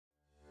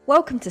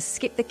Welcome to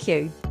Skip the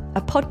Queue,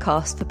 a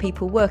podcast for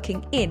people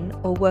working in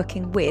or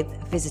working with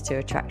visitor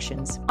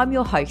attractions. I'm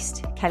your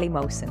host, Kelly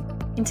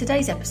Molson. In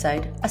today's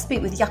episode, I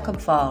speak with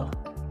Jakob Wahl,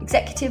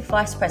 Executive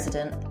Vice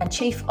President and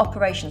Chief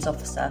Operations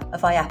Officer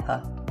of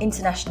IAAPA,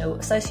 International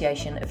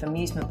Association of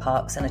Amusement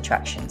Parks and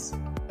Attractions.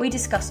 We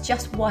discuss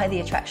just why the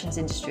attractions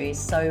industry is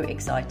so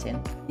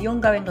exciting, the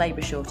ongoing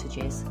labour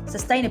shortages,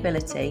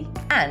 sustainability,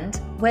 and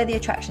where the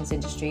attractions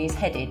industry is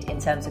headed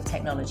in terms of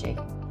technology.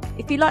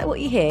 If you like what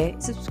you hear,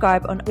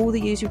 subscribe on all the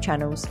usual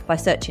channels by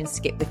searching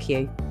Skip the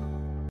Queue.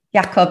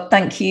 Jakob,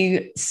 thank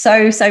you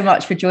so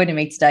much for joining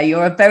me today.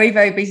 You're a very,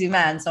 very busy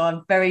man, so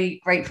I'm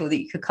very grateful that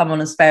you could come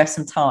on and spare us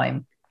some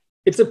time.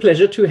 It's a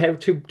pleasure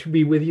to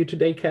be with you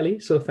today,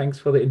 Kelly. So thanks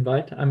for the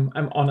invite. I'm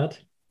honoured.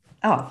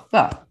 Oh,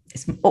 well,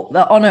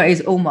 the honour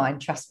is all mine,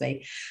 trust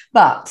me.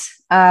 But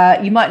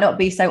you might not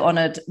be so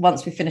honoured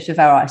once we finish with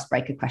our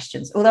icebreaker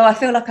questions, although I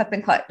feel like I've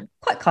been quite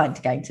kind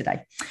to game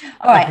today.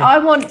 All right, okay. I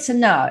want to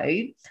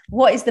know,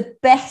 what is the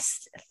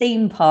best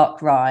theme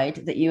park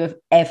ride that you have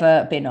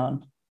ever been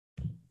on?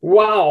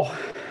 Wow,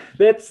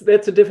 that's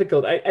a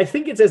difficult. I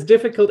think it's as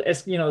difficult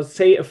as,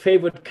 say a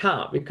favorite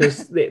car,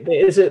 because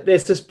there's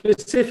a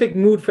specific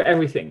mood for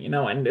everything,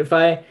 and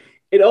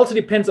it also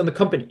depends on the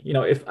company.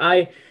 If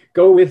I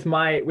go with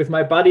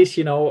my buddies,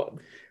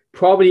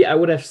 probably I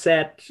would have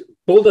said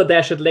Boulder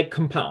Dash at Lake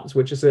Compounds,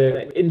 which is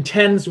an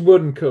intense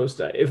wooden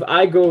coaster. If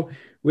I go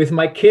with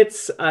my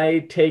kids,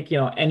 I take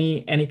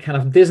any kind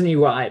of Disney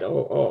ride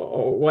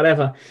or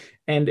whatever.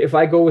 And if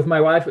I go with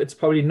my wife, it's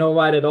probably no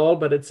ride at all,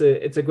 but it's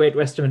a great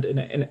restaurant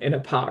in a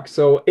park.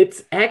 So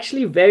it's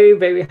actually very,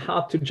 very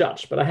hard to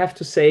judge. But I have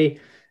to say,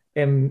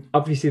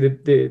 obviously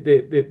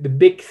the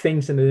big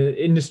things in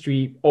the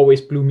industry always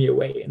blew me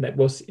away, and that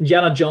was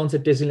Indiana Jones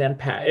at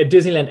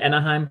Disneyland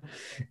Anaheim.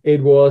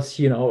 It was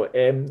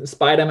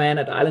Spider-Man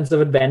at Islands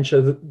of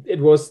Adventure. It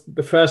was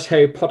the first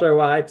Harry Potter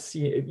rides.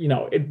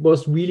 It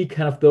was really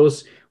kind of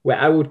those where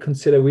I would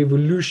consider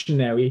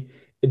revolutionary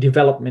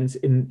developments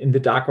in the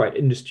dark ride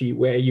industry,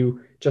 where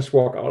you just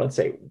walk out and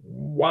say,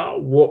 wow,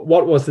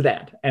 what was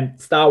that? And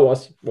Star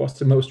Wars was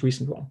the most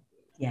recent one.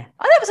 Yeah,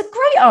 that was a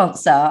great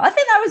answer. I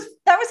think that was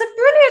a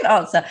brilliant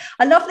answer.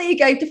 I love that you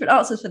gave different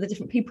answers for the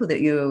different people that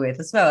you were with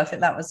as well. I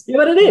think that was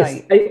but it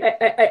great.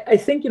 Is. I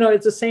think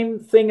it's the same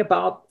thing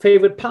about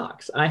favorite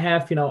parks. I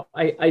have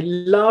I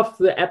love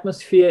the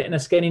atmosphere in a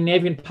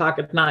Scandinavian park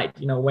at night.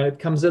 When it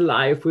comes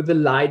alive with the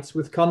lights,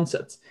 with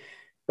concerts.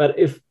 But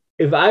if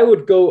I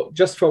would go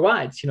just for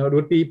rides, it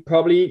would be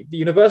probably the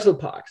Universal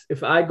parks.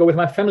 If I go with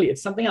my family,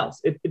 it's something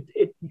else.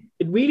 It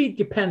really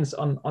depends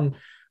on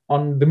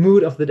the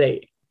mood of the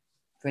day.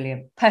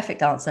 Brilliant.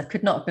 Perfect answer.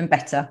 Could not have been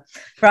better.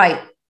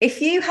 Right.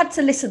 If you had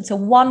to listen to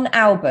one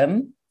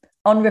album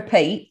on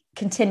repeat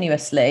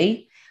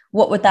continuously,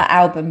 what would that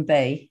album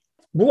be?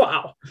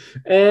 Wow.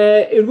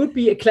 It would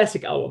be a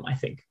classic album, I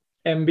think.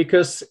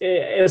 Because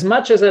as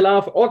much as I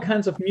love all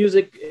kinds of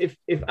music,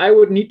 if I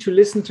would need to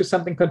listen to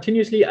something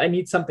continuously, I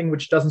need something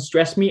which doesn't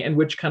stress me and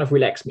which kind of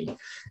relax me.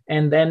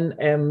 And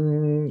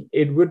then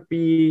it would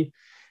be,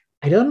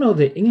 I don't know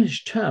the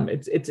English term.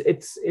 It's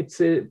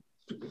a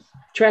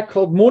track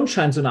called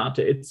Mondschein Sonate.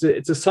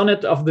 It's a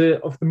sonnet of the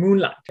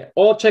moonlight,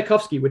 or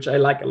Tchaikovsky, which I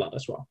like a lot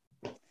as well.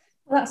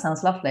 Well, that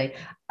sounds lovely.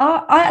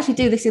 I actually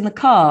do this in the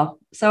car.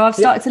 So I've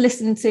started to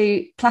listen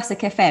to Classic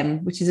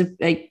FM, which is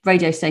a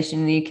radio station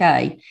in the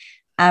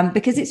UK,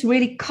 because it's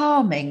really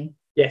calming.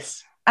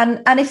 Yes.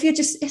 And if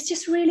it's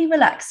just really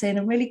relaxing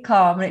and really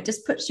calm, and it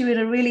just puts you in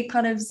a really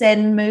kind of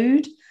zen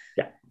mood.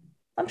 Yeah.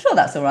 I'm sure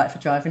that's all right for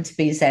driving, to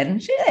be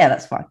zen. Yeah,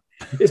 that's fine.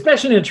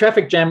 Especially in a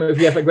traffic jam, if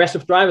you have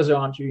aggressive drivers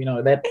around you,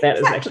 that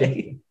exactly. Is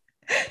actually.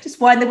 Just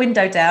wind the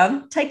window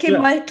down. Take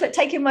in my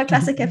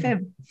Classic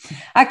FM.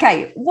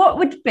 Okay, what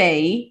would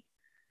be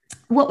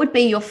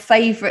your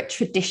favourite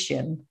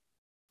tradition?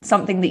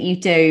 Something that you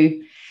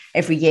do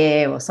every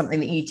year, or something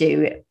that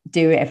you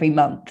do every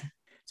month?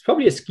 It's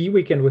probably a ski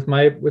weekend with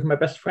my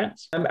best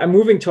friends. I'm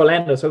moving to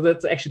Orlando, so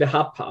that's actually the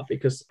hard part,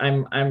 because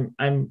I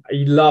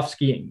love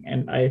skiing,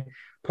 and I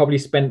probably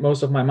spend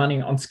most of my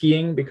money on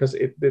skiing, because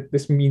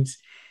this means,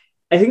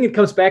 I think it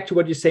comes back to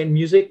what you say in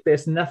music.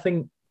 There's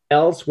nothing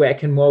else where I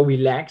can more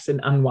relax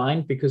and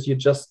unwind, because you're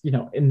just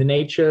in the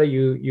nature.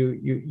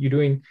 You're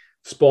doing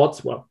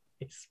sports. Well,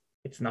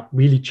 it's not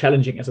really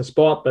challenging as a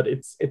sport, but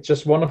it's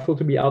just wonderful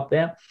to be out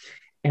there.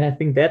 And I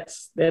think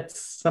that's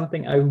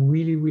something I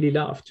really, really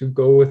love, to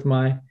go with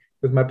my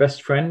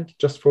best friend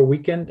just for a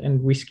weekend,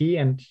 and we ski.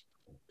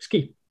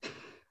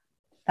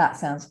 That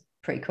sounds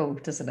pretty cool,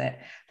 doesn't it?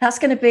 That's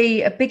going to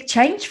be a big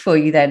change for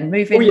you then,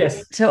 moving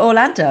to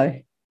Orlando.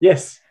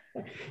 Yes.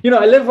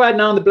 I live right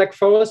now in the Black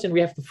Forest, and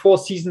we have the 4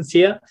 seasons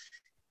here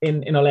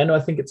in Orlando. I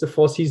think it's the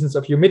 4 seasons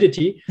of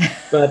humidity,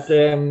 but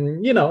there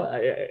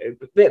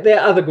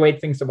are other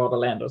great things about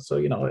Orlando.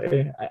 So,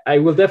 I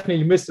will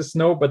definitely miss the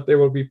snow, but there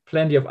will be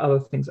plenty of other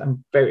things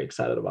I'm very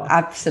excited about.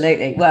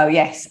 Absolutely. Well,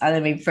 yes. I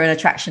mean, for an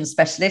attraction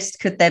specialist,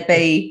 could there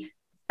be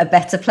a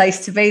better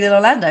place to be than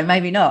Orlando?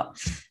 Maybe not.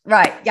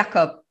 Right,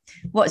 Jakob,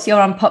 what's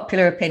your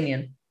unpopular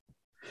opinion?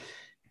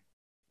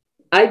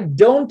 I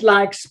don't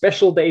like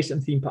special days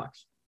in theme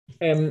parks.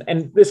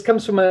 And this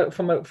comes from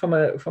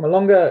a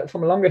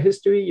longer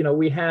history. You know,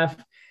 we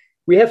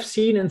have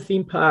seen in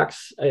theme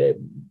parks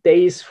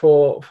days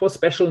for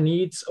special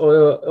needs,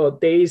 or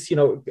days, you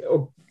know,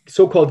 or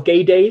so-called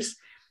gay days,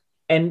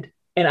 and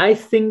I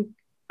think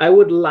I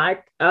would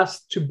like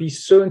us to be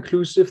so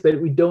inclusive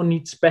that we don't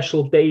need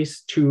special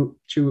days to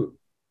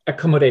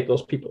accommodate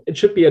those people. It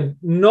should be a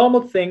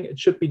normal thing. It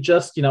should be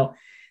just, you know,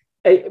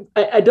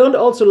 I don't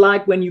also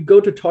like when you go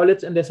to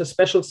toilets and there's a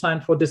special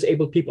sign for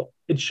disabled people.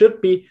 It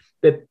should be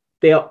that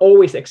they are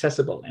always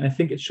accessible. And I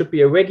think it should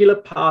be a regular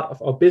part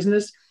of our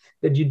business,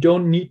 that you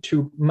don't need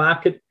to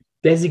market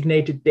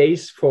designated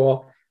days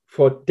for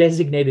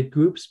designated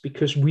groups,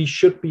 because we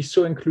should be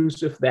so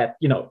inclusive that,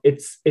 you know,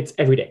 it's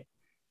every day.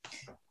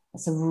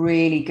 That's a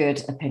really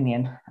good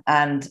opinion.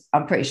 And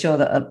I'm pretty sure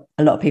that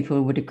a lot of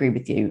people would agree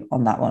with you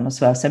on that one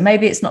as well. So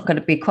maybe it's not going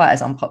to be quite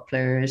as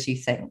unpopular as you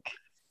think.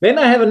 Then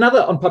I have another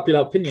unpopular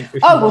opinion.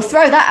 Oh, well,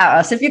 throw that at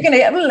us. If you're going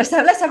to, well, let's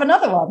have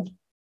another one.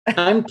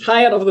 I'm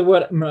tired of the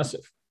word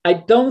immersive. I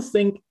don't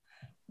think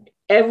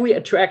every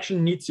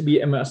attraction needs to be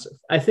immersive.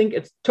 I think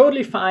it's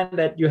totally fine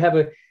that you have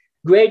a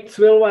great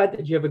thrill ride,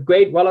 that you have a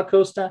great roller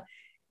coaster.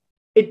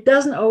 It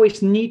doesn't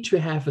always need to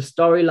have a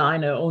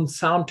storyline, a own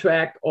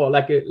soundtrack, or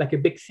like a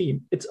big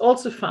theme. It's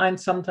also fine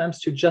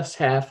sometimes to just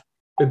have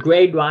a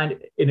great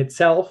ride in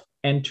itself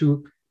and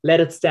to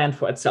let it stand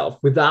for itself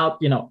without,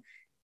 you know,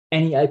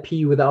 any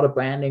IP, without a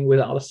branding,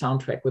 without a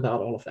soundtrack, without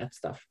all of that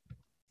stuff.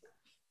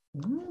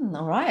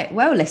 All right.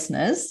 Well,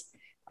 listeners,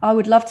 I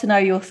would love to know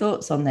your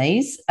thoughts on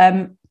these.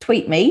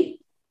 Tweet me.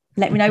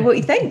 Let me know what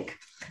you think.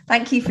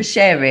 Thank you for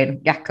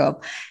sharing,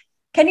 Jakob.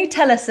 Can you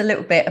tell us a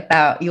little bit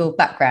about your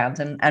background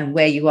and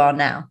where you are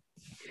now?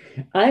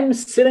 I'm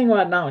sitting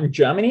right now in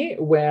Germany,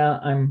 where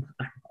I'm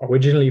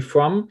originally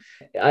from.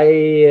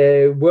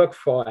 I work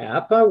for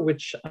IAAPA,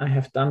 which I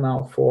have done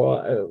now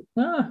for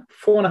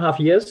 4.5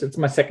 years. It's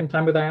my second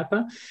time with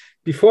IAAPA.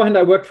 Beforehand,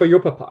 I worked for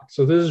Europa Park.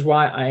 So this is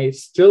why I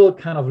still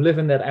kind of live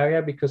in that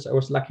area, because I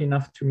was lucky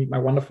enough to meet my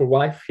wonderful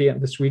wife here in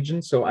this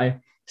region. So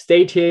I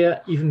stayed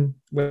here even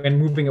when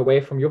moving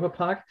away from Europa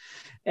Park.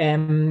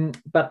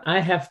 But I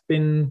have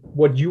been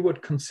what you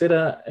would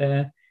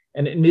consider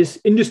an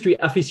industry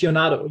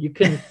aficionado. You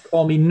can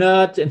call me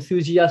nerd,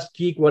 enthusiast,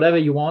 geek, whatever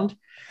you want.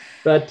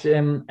 But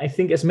I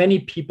think, as many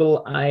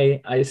people,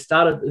 I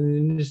started in the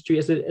industry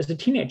as a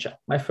teenager.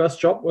 My first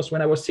job was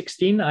when I was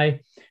 16.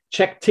 I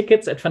checked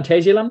tickets at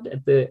Phantasialand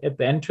at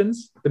the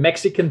entrance, the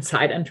Mexican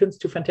side entrance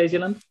to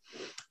Phantasialand,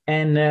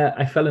 and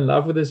I fell in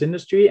love with this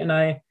industry. And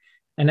I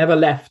never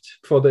left,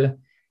 for the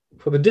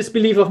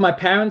disbelief of my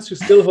parents, who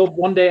still hope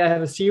one day I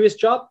have a serious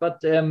job. But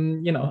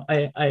you know,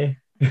 I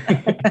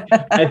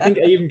I think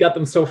I even got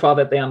them so far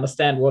that they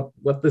understand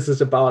what this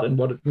is about and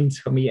what it means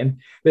for me, and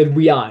that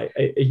we are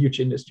a huge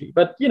industry.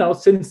 But you know,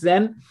 since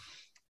then,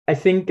 I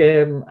think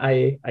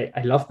I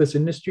love this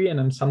industry, and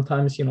I'm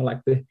sometimes, you know,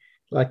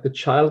 like the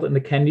child in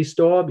the candy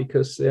store,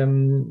 because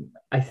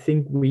I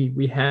think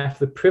we have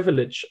the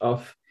privilege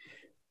of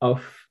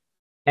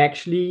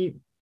actually,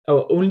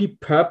 our only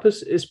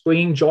purpose is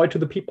bringing joy to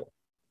the people.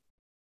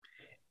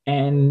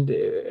 And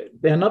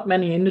there are not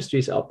many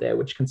industries out there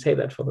which can say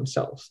that for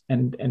themselves.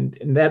 And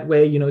in that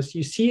way, you know,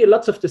 you see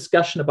lots of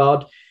discussion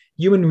about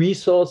human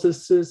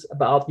resources,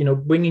 about, you know,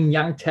 bringing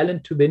young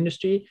talent to the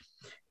industry.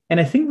 And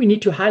I think we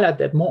need to highlight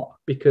that more,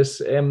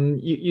 because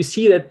you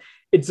see that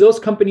it's those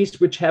companies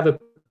which have a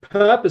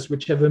purpose,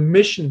 which have a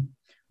mission,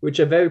 which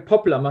are very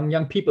popular among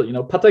young people. You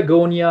know,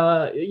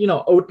 Patagonia, you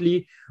know,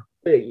 Oatly,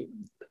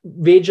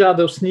 Veja,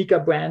 those sneaker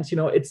brands, you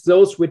know, it's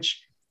those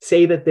which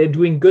say that they're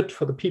doing good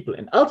for the people.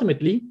 And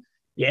ultimately,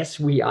 yes,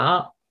 we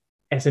are,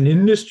 as an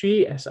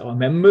industry, as our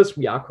members,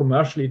 we are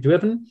commercially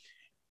driven,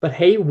 but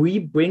hey, we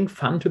bring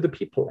fun to the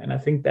people. And I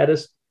think that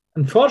is,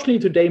 unfortunately,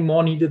 today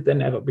more needed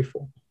than ever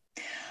before.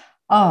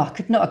 Oh, I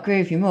could not agree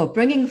with you more.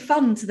 Bringing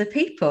fun to the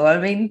people. I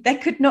mean, there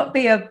could not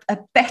be a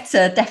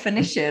better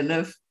definition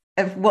of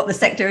what the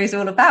sector is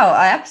all about.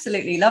 I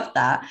absolutely love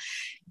that.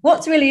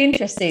 What's really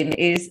interesting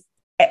is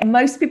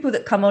most people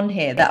that come on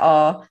here that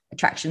are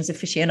attractions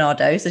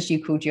aficionados, as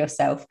you called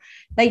yourself,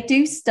 they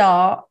do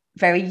start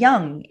very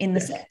young in the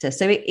sector.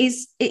 So it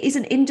is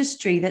an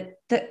industry that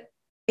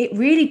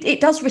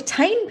it does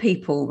retain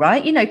people,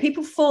 right? You know,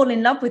 people fall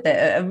in love with it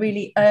at a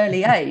really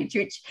early age,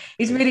 which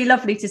is really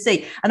lovely to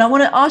see. And I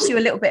want to ask you a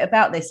little bit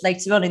about this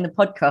later on in the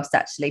podcast,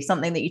 actually,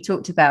 something that you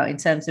talked about in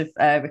terms of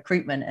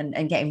recruitment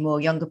and getting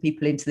more younger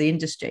people into the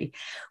industry.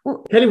 Well,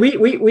 Kelly,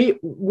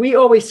 we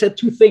always said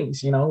two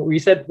things. You know, we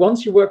said,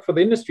 once you work for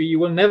the industry, you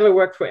will never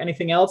work for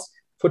anything else,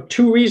 for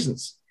two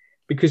reasons: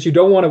 because you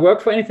don't want to work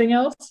for anything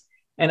else.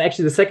 And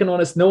actually, the second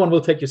one is, no one will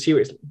take you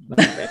seriously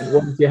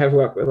once you have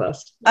worked with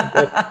us.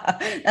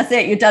 That's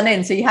it. You're done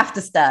in, so you have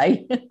to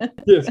stay.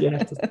 Yes, you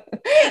have to stay.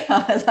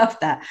 I love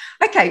that.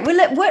 Okay,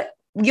 well,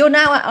 You're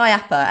now at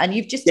IAAPA and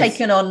you've just Yes.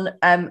 taken on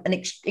an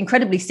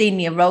incredibly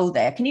senior role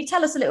there. Can you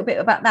tell us a little bit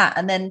about that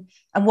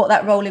and what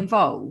that role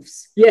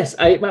involves? Yes,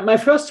 my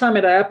first time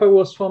at IAAPA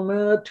was from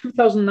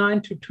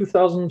 2009 to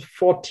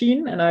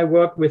 2014, and I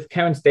worked with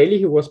Karen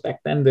Staley, who was back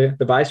then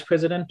the vice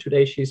president.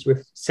 Today she's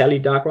with Sally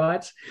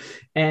Darkwrights.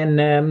 And,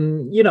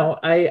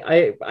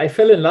 I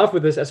fell in love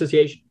with this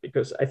association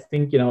because I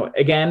think,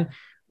 again,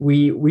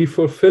 we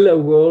fulfill a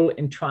role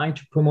in trying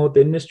to promote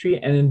the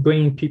industry and in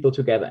bringing people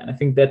together. And I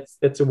think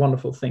that's a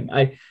wonderful thing.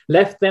 I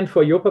left then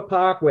for Europa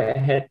Park, where I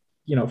had,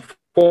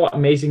 4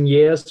 amazing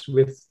years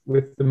with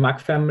the Mack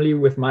family,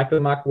 with Michael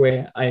Mack,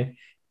 where I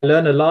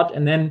learned a lot.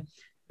 And then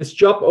this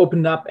job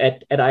opened up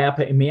at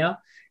IAAPA EMEA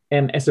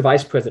as the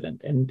vice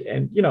president. And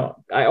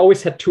I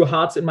always had 2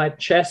 hearts in my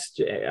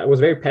chest. I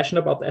was very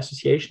passionate about the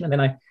association. And then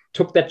I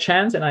took that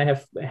chance, and I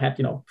have had,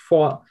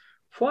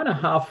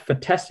 4.5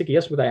 fantastic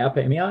years with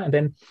IAAPA EMEA. And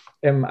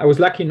then I was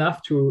lucky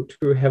enough to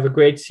have a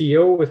great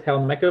CEO with Hal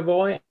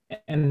McElvoy.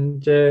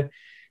 And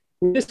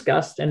we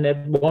discussed, and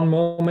at one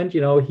moment,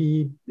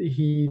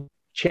 he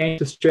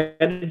changed the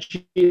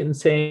strategy in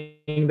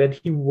saying that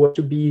he wanted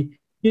to be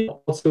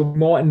also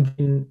more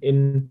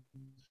in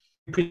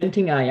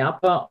presenting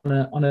IAAPA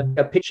on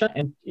a picture,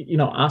 and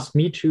asked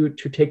me to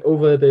take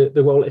over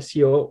the role as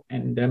CEO.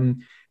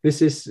 And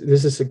this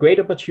is a great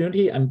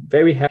opportunity. I'm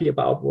very happy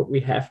about what we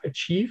have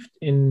achieved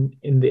in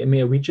the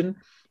EMEA region,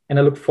 and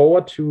I look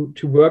forward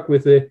to work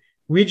with the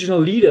regional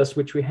leaders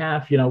which we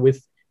have,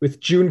 with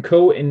June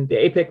Ko in the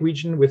APAC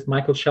region, with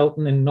Michael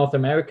Shelton in North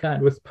America,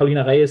 and with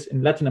Paulina Reyes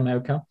in Latin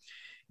America,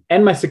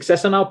 and my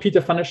successor now,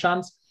 Peter van der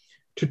Schaans,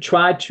 to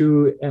try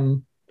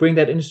to bring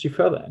that industry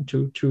further and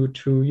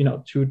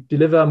to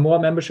deliver more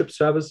membership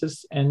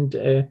services and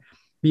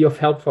be of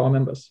help for our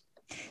members.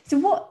 So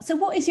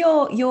what is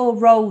your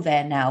role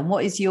there now?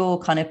 What is your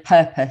kind of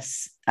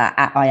purpose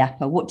at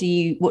IAAPA? What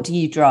do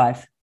you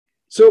drive?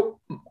 So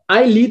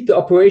I lead the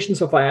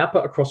operations of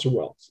IAAPA across the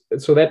world.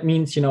 So that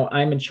means,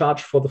 I'm in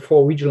charge for the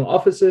 4 regional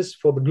offices,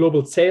 for the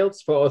global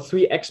sales, for our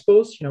 3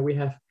 expos. We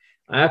have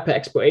IAAPA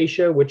Expo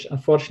Asia, which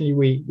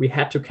unfortunately we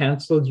had to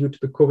cancel due to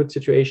the COVID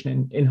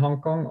situation in Hong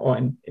Kong, or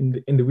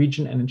in the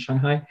region, and in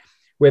Shanghai,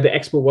 where the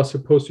expo was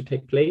supposed to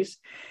take place.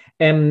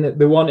 And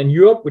the one in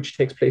Europe, which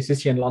takes place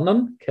this year in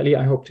London. Kelly,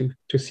 I hope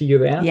to see you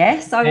there.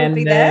 Yes, I will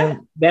be there.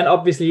 Then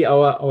obviously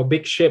our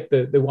big ship,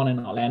 the one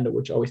in Orlando,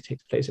 which always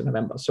takes place in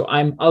November. So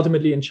I'm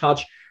ultimately in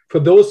charge for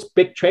those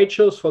big trade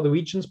shows for the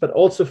regions, but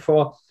also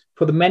for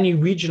the many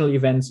regional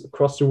events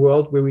across the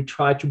world, where we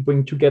try to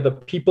bring together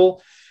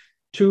people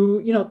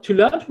to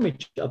learn from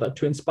each other,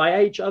 to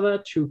inspire each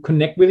other, to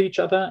connect with each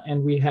other.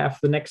 And we have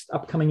the next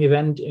upcoming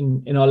event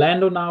in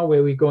Orlando now,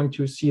 where we're going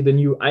to see the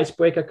new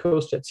icebreaker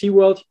coaster at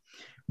SeaWorld.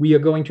 We are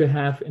going to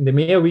have in the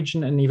EMEA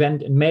region an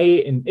event in May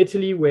in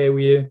Italy, where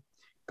we're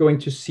going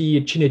to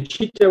see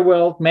Cinecittà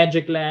World,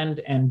 Magic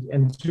Land,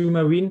 and Zoo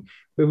Marine,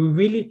 where we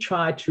really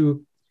try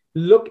to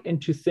look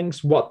into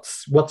things,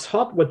 what's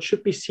hot, what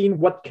should be seen,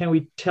 what can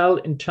we tell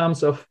in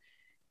terms of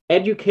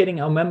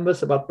educating our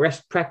members about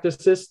best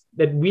practices,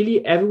 that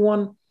really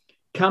everyone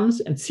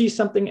comes and sees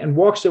something and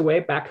walks away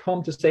back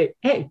home to say,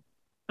 hey,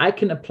 I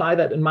can apply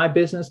that in my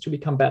business to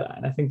become better.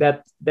 And I think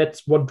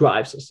that's what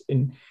drives us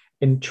in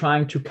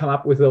trying to come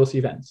up with those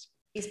events.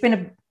 It's been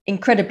an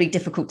incredibly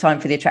difficult time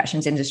for the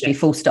attractions industry,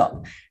 full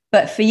stop.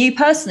 But for you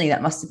personally,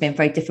 that must have been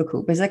very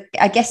difficult, because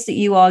I guess that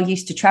you are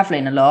used to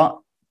traveling a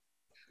lot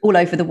all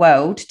over the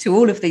world to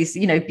all of these,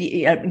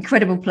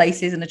 incredible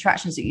places and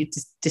attractions that you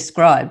just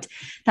described.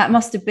 That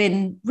must have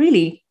been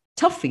really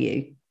tough for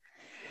you.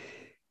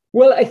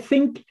 Well, I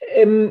think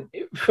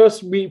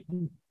first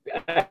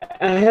I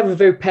have a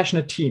very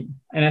passionate team,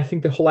 and I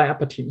think the whole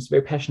IAAPA team is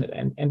very passionate,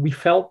 and we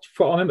felt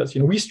for our members,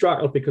 we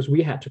struggled because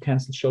we had to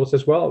cancel shows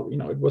as well.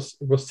 It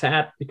was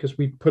sad because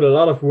we put a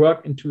lot of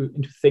work into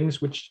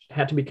things which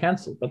had to be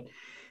canceled. But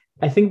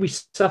I think we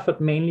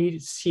suffered mainly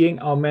seeing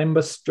our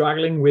members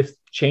struggling with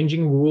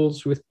changing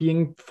rules, with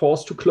being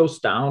forced to close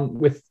down,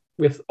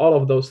 with all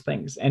of those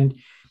things. And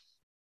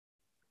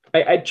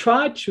I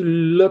tried to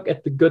look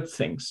at the good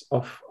things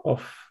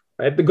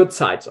at the good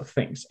sides of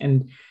things.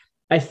 And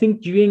I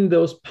think during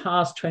those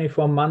past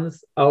 24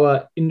 months,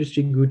 our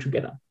industry grew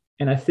together.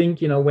 And I think,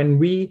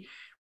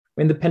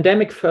 when the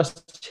pandemic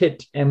first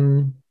hit,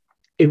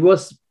 it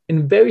was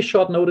in very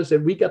short notice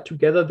that we got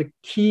together the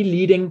key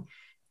leading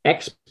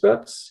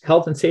experts,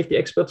 health and safety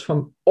experts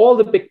from all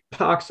the big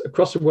parks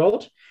across the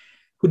world,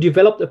 who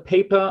developed a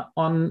paper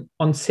on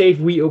safe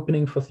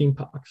reopening for theme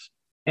parks.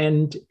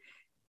 And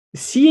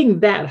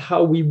seeing that,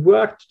 how we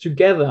worked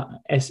together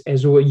as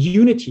a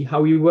unity,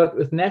 how we worked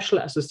with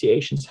national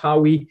associations, how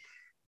we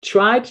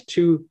tried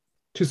to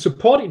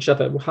support each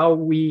other, how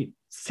we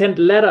sent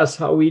letters,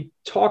 how we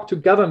talked to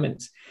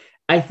governments,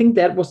 I think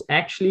that was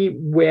actually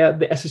where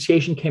the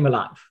association came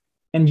alive.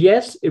 And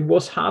yes, it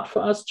was hard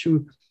for us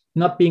to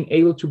not being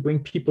able to bring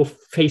people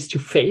face to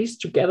face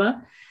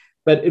together,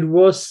 but it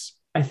was,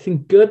 I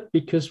think, good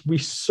because we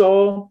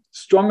saw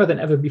stronger than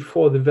ever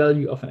before the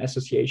value of an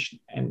association.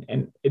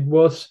 And it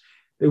was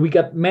We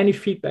got many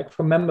feedback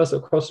from members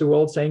across the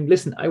world saying,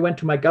 listen, I went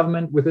to my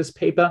government with this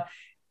paper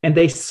and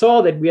they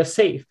saw that we are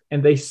safe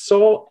and they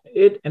saw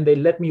it and they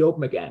let me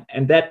open again.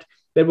 And that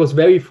was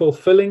very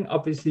fulfilling,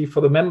 obviously,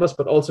 for the members,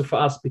 but also for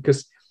us,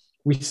 because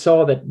we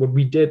saw that what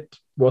we did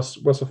was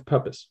of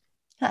purpose.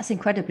 That's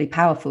incredibly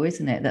powerful,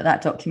 isn't it?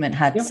 That document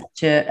had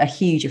such a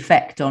huge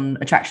effect on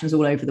attractions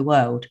all over the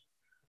world.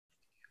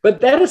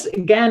 But that is,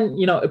 again,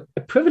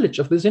 a privilege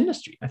of this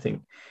industry, I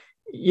think.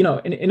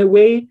 In a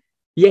way,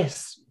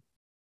 yes,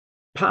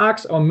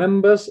 parks, our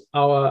members,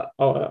 our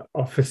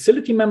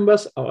facility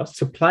members, our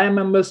supplier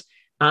members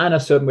are in a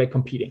certain way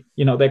competing.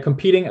 They're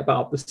competing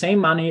about the same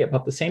money,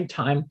 about the same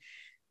time.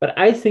 But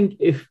I think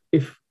if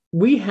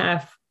we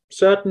have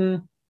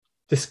certain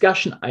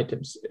discussion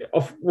items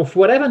of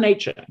whatever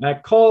nature, and I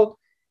call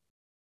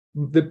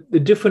the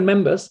different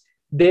members,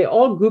 they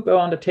all group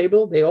around the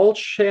table, they all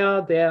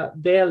share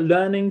their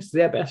learnings,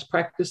 their best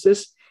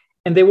practices,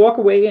 and they walk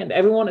away and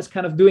everyone is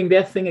kind of doing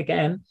their thing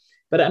again.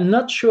 But I'm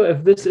not sure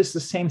if this is the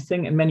same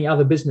thing in many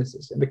other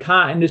businesses. In the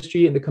car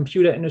industry, in the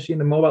computer industry, in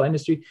the mobile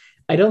industry,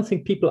 I don't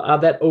think people are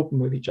that open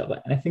with each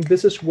other. And I think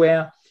this is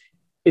where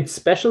it's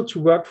special to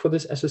work for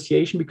this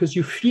association, because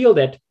you feel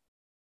that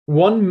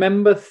one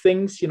member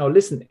thinks,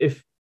 listen,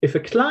 if a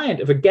client,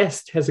 if a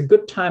guest has a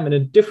good time in a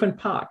different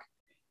park,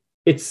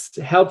 it's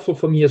helpful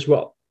for me as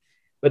well.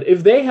 But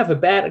if they have a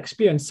bad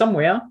experience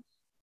somewhere,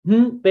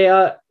 they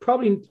are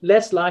probably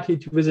less likely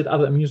to visit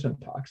other amusement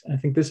parks. And I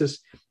think this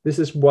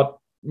is what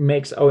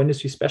makes our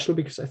industry special,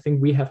 because I think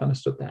we have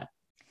understood that.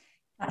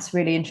 That's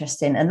really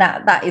interesting. And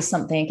that is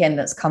something, again,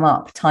 that's come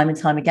up time and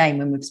time again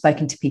when we've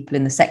spoken to people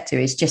in the sector,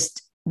 is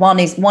just one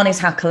is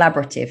how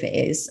collaborative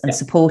it is and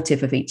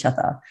supportive of each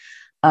other.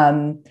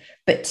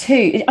 But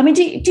two, I mean,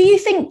 do you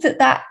think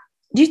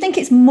do you think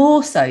it's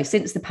more so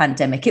since the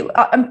pandemic? It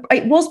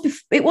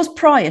was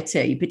prior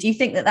to, but do you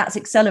think that that's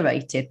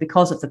accelerated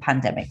because of the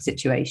pandemic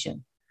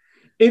situation?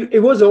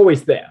 It was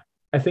always there.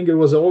 I think it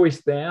was always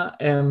there.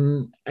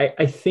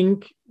 I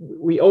think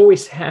we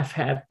always have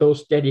had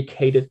those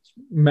dedicated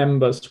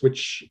members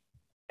which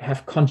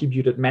have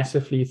contributed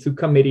massively through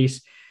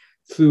committees,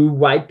 through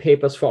white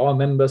papers for our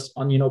members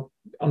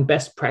on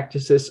best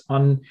practices,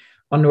 on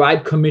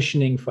ride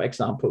commissioning, for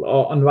example,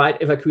 or on ride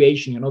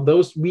evacuation,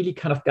 those really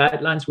kind of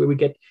guidelines where we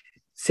get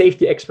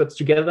safety experts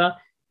together,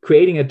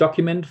 creating a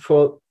document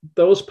for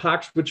those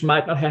parks which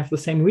might not have the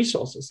same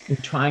resources,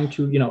 and trying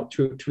to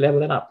level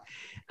that up.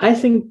 I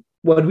think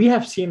what we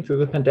have seen through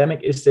the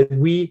pandemic is that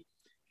we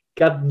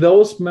got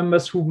those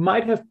members who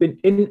might have been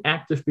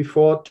inactive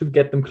before to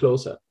get them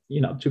closer,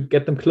 to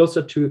get them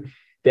closer to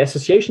the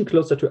association,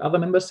 closer to other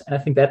members. And I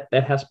think that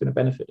has been a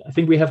benefit. I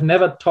think we have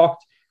never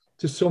talked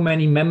to so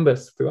many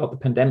members throughout the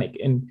pandemic,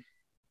 and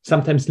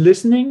sometimes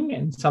listening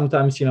and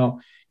sometimes,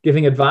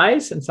 giving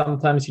advice, and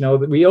sometimes,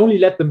 we only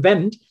let them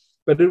vent.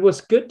 But it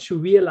was good to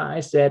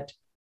realize that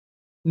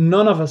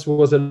none of us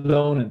was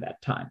alone in that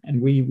time.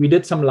 And we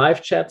did some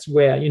live chats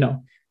where,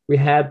 we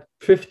had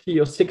 50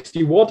 or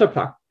 60 water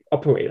park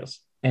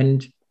operators,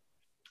 and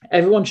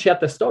everyone shared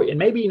their story. And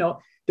maybe,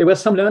 there were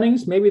some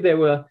learnings, maybe there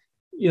were,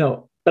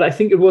 but I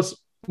think it was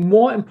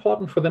more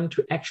important for them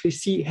to actually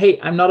see, hey,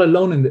 I'm not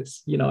alone in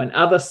this, and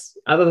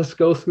others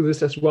go through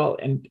this as well.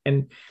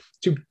 And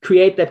to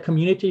create that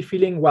community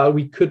feeling while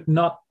we could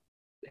not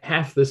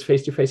have this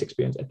face-to-face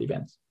experience at the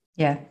events.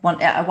 Yeah,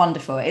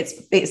 wonderful. It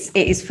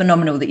is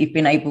phenomenal that you've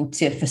been able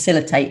to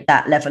facilitate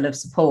that level of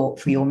support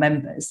for your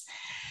members.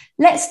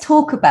 Let's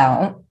talk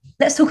about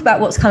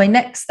what's coming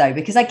next, though,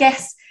 because I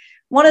guess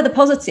one of the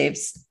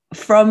positives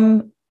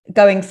from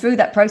going through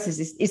that process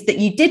is that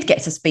you did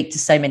get to speak to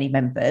so many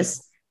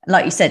members.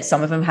 Like you said,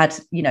 some of them had,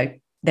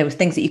 there was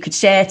things that you could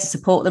share to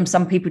support them.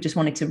 Some people just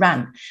wanted to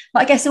rant.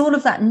 But I guess all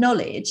of that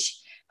knowledge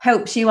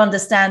helps you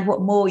understand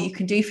what more you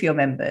can do for your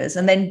members,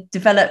 and then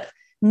develop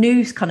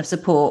new kind of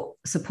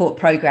support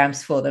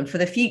programs for them for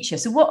the future.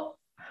 So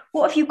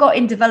what have you got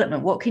in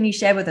development? What can you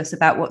share with us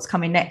about what's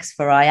coming next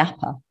for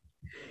IAAPA?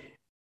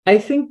 I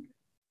think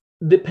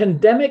the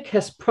pandemic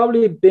has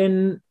probably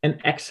been an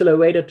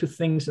accelerator to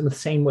things in the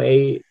same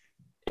way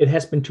it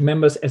has been to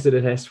members as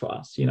it has for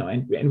us,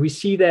 and we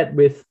see that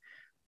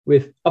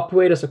with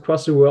operators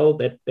across the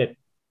world that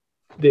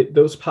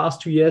those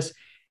past 2 years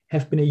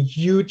have been a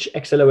huge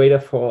accelerator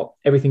for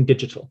everything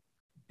digital.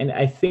 And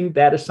I think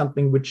that is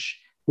something which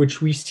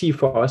we see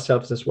for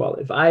ourselves as well.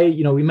 If I,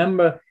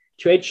 remember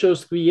trade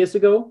shows 3 years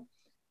ago,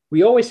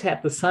 we always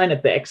had the sign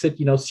at the exit,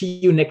 see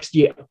you next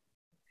year.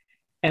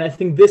 And I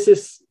think this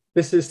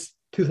is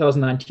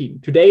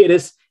 2019. Today it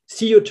is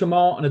see you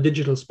tomorrow on a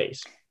digital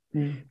space.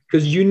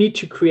 Because you need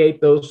to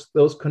create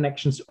those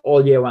connections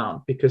all year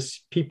round,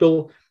 because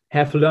people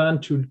have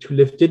learned to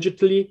live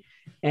digitally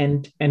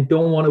and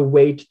don't want to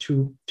wait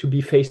to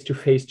be face to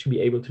face to be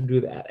able to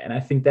do that. And I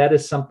think that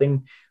is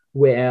something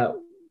where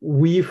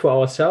we, for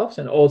ourselves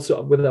and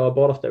also with our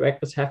board of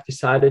directors, have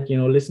decided,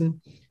 listen,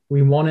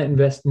 we want to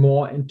invest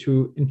more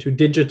into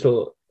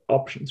digital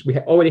options. We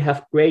already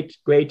have great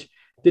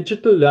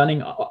digital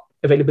learning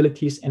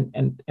availabilities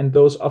and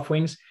those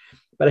offerings.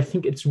 But I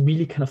think it's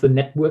really kind of the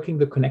networking,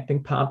 the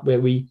connecting part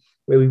where we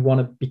where we want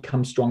to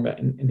become stronger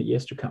in the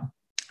years to come.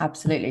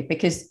 Absolutely,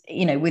 because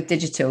with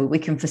digital we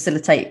can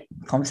facilitate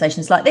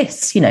conversations like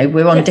this.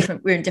 We're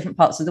in different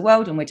parts of the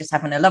world and we're just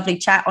having a lovely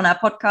chat on our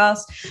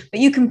podcast,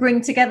 but you can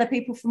bring together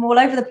people from all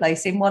over the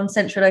place in one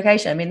central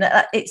location. I mean,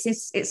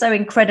 it's so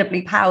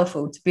incredibly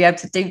powerful to be able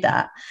to do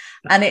that,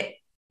 and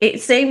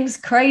it seems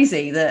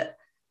crazy that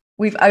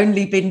we've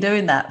only been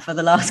doing that for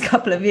the last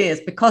couple of years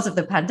because of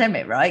the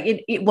pandemic,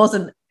 right? It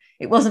wasn't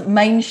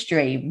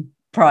mainstream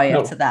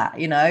prior to that.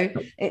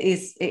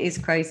 It is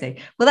crazy.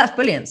 Well, that's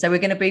brilliant. So we're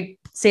going to be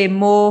seeing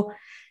more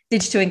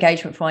digital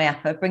engagement from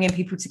IAAPA, bringing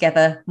people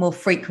together more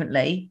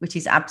frequently, which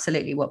is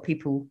absolutely what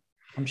people,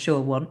 I'm sure,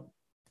 want.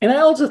 And I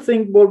also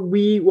think what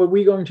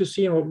we're going to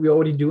see and what we're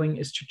already doing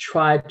is to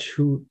try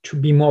to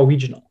be more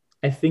regional.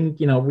 I think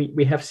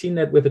we have seen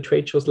that with the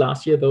trade shows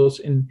last year, those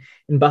in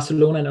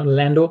Barcelona and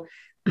Orlando,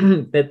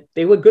 that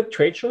they were good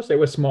trade shows. They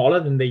were smaller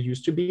than they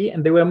used to be,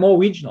 and they were more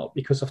regional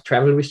because of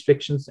travel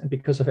restrictions and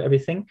because of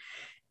everything.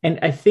 And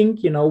I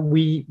think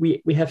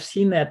we have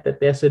seen that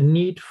there's a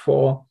need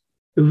for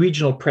a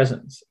regional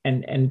presence,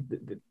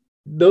 and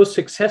those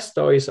success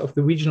stories of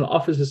the regional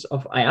offices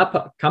of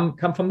IAAPA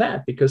come from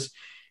that, because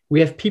we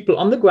have people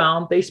on the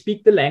ground. They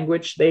speak the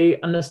language, they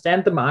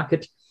understand the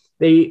market,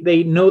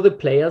 they know the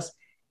players,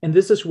 and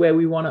this is where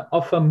we want to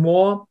offer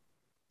more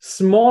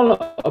smaller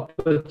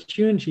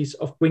opportunities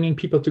of bringing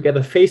people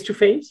together face to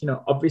face.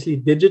 Obviously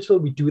digital,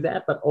 we do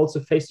that, but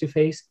also face to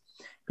face,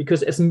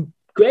 because as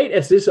great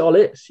as this all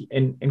is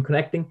in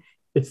connecting,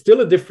 it's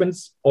still a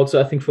difference. Also,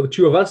 I think for the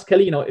two of us,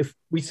 Kelly, if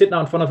we sit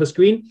now in front of a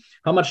screen,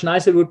 how much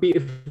nicer it would be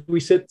if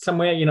we sit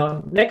somewhere,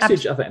 next to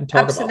each other and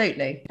talk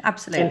Absolutely.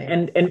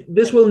 And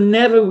this will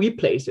never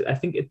replace it. I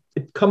think it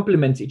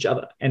complements each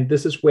other. And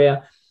this is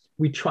where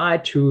we try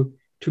to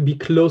be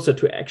closer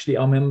to actually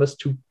our members,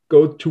 to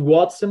go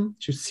towards them,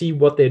 to see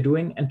what they're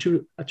doing, and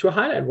to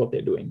highlight what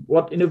they're doing,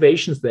 what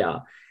innovations there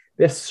are.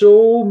 There's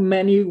so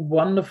many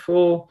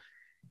wonderful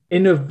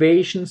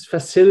innovations,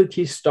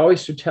 facilities,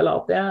 stories to tell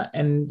out there.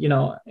 And,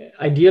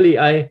 ideally,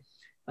 I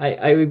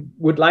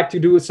would like to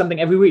do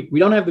something every week. We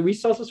don't have the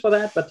resources for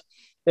that, but,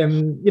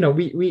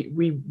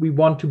 we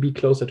want to be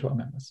closer to our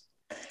members.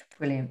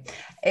 Brilliant.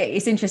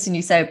 It's interesting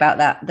you say about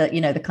that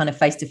the kind of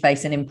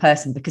face-to-face and in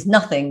person, because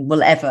nothing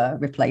will ever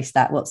replace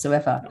that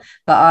whatsoever. No.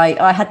 But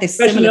I had this,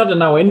 especially not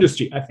in our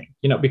industry, I think,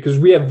 because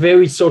we are a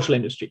very social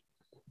industry.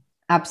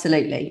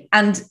 Absolutely.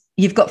 And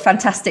you've got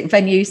fantastic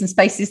venues and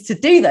spaces to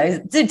do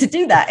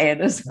that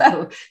in as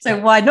well. So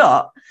why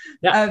not?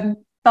 Yeah.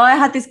 But I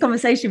had this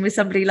conversation with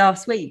somebody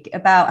last week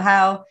about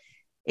how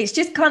it's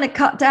just kind of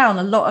cut down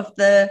a lot of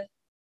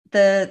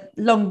the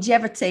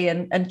longevity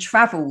and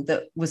travel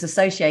that was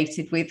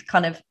associated with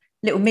kind of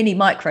little mini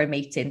micro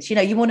meetings.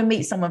 You want to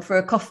meet someone for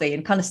a coffee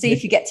and kind of see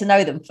if you get to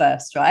know them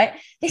first, right?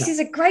 This is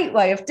a great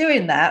way of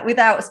doing that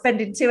without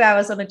spending 2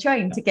 hours on a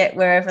train to get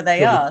wherever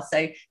they are.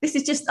 So this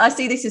is just, I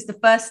see this as the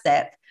first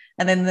step.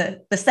 And then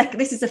the second,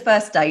 this is the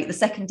first date. The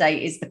second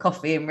date is the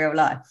coffee in real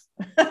life.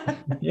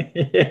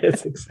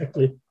 Yes,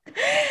 exactly.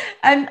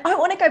 And I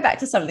want to go back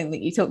to something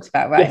that you talked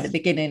about at the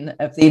beginning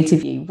of the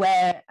interview,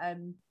 where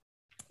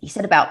you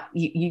said about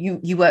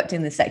you worked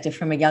in the sector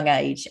from a young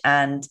age,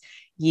 and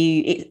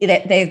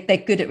they're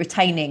good at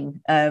retaining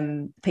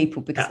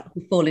people because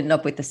they fall in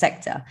love with the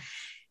sector.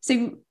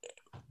 So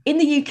in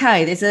the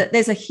UK,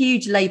 there's a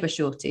huge labour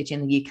shortage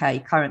in the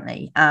UK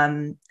currently,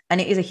 and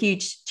it is a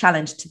huge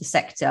challenge to the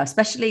sector,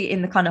 especially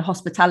in the kind of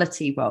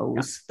hospitality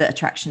roles that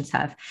attractions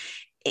have.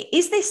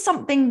 Is this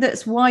something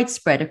that's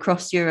widespread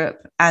across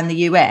Europe and the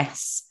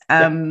US?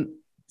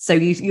 So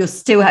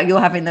you're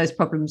having those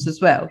problems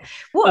as well.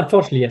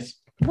 Unfortunately, yes.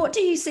 What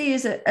do you see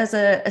as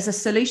a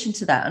solution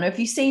to that? And have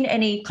you seen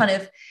any kind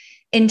of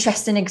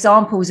interesting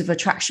examples of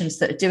attractions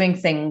that are doing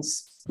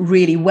things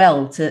really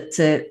well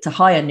to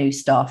hire new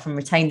staff and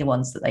retain the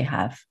ones that they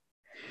have?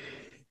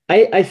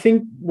 I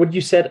think what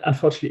you said,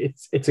 unfortunately,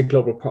 it's a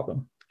global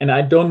problem, and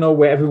I don't know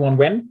where everyone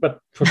went, but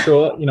for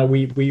sure,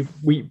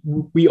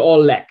 we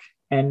all lack,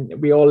 and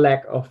we all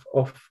lack of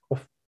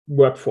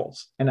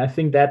workforce, and I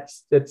think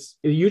that's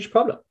a huge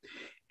problem.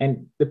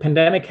 And the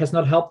pandemic has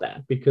not helped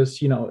that,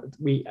 because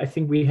I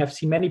think we have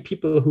seen many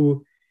people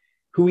who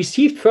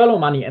received furlough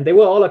money and they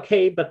were all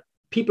okay, but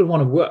people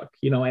want to work,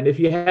 and if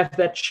you have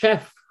that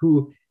chef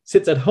who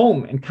sits at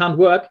home and can't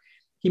work,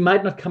 he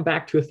might not come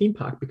back to a theme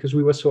park because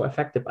we were so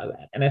affected by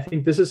that. And I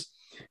think this is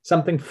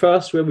something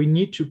first where we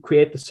need to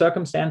create the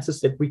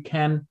circumstances that we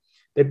can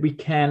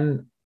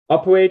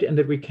operate and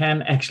that we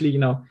can actually,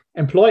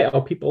 employ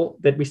our people,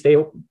 that we stay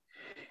open.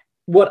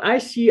 What I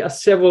see are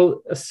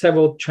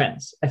several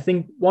trends. I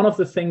think one of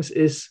the things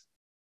is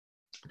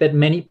that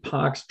many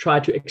parks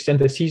try to extend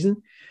their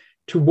season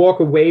to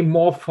walk away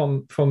more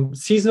from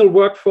seasonal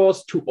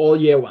workforce to all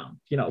year round,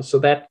 so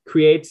that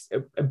creates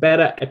a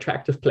better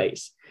attractive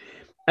place.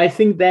 I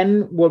think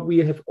then what we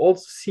have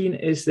also seen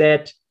is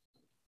that,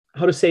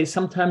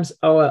 sometimes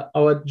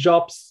our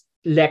jobs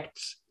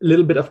lacked a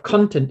little bit of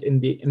content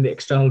in the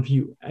external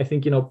view. I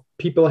think,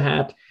 people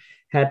had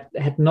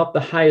not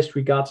the highest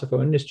regards of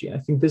our industry. And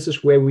I think this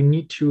is where we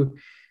need to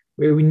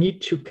where we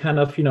need to kind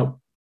of,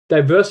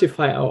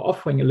 diversify our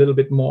offering a little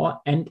bit more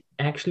and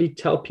actually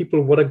tell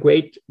people what a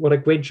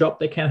great job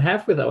they can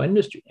have with our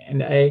industry.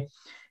 And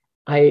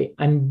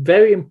I'm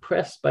very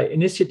impressed by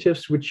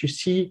initiatives which you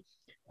see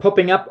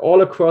popping up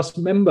all across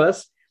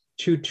members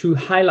to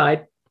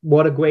highlight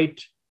what a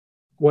great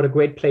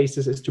place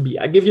this is to be.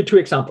 I give you two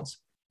examples.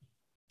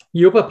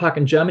 Europa Park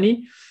in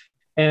Germany,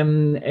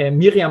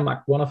 Miriam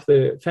Mack, one of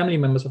the family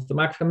members of the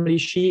Mack family,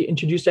 she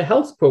introduced a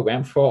health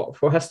program for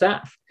her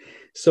staff.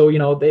 So,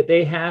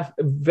 they have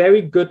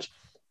very good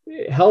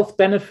health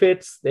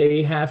benefits.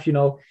 They have,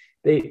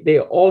 they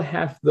all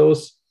have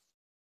those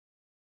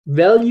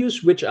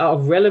values which are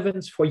of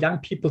relevance for young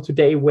people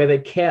today, where they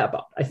care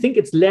about. I think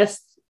it's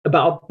less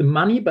about the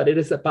money, but it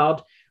is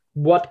about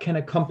what can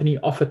a company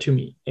offer to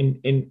me in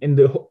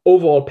the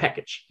overall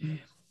package.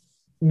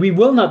 We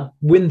will not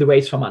win the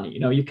race for money.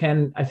 You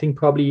can, I think,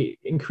 probably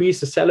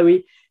increase the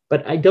salary,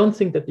 but I don't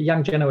think that the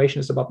young generation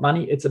is about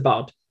money. It's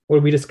about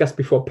what we discussed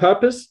before,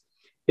 purpose.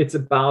 It's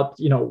about,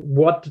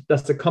 what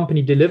does the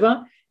company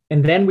deliver?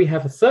 And then we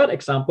have a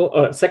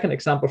second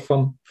example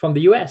from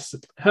the US,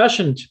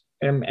 Hershend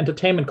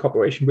Entertainment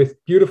Corporation,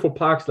 with beautiful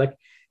parks like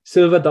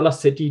Silver, Dollar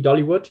City,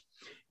 Dollywood.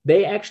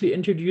 They actually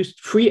introduced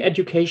free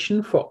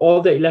education for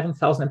all their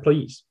 11,000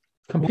 employees.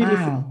 Completely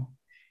free.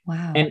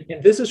 Wow. And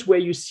this is where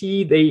you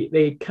see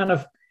they kind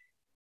of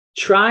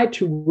try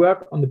to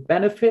work on the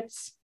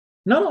benefits,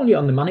 not only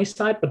on the money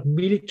side, but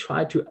really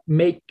try to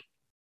make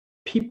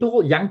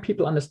young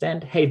people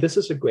understand, hey, this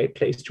is a great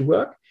place to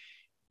work.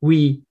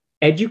 We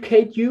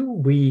educate you,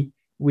 we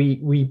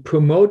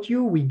promote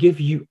you, we give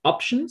you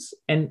options.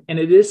 And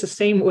it is the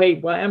same way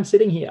why I'm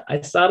sitting here.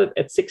 I started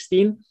at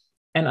 16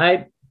 and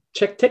I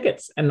checked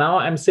tickets, and now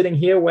I'm sitting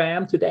here where I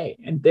am today.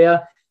 And there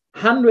are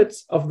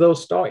hundreds of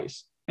those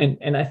stories.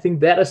 And I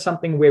think that is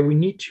something where we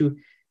need to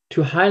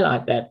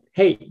highlight that,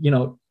 hey,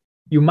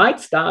 you might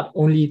start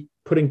only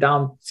putting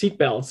down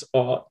seatbelts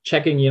or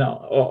checking,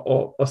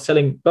 or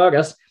selling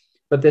burgers,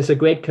 but there's a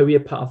great career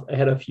path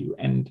ahead of you.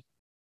 And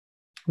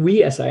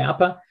we as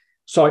IAAPA,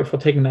 sorry for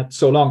taking that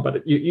so long,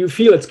 but you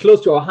feel it's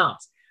close to our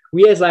hearts.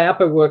 We as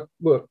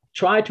IAAPA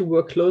try to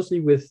work closely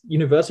with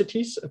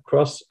universities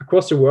across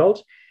the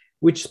world,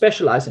 which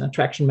specialize in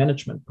attraction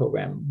management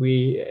program.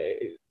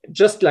 We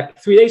just like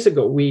 3 days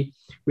ago, we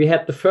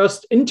had the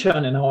first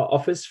intern in our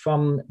office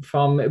from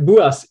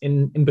BUAS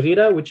in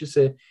Breda, which is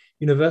a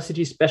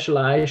university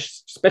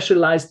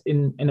specialized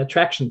in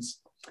attractions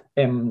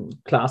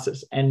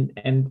classes.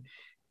 And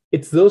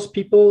it's those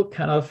people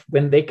kind of,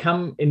 when they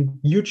come in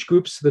huge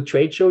groups to the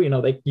trade show,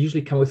 they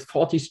usually come with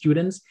 40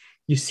 students.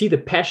 You see the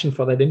passion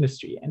for that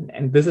industry.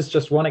 And this is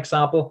just one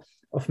example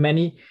of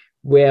many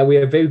where we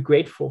are very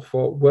grateful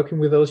for working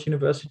with those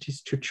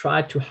universities to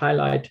try to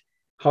highlight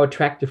how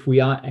attractive we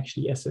are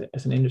actually as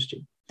an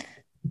industry.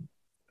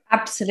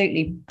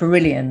 Absolutely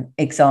brilliant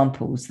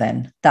examples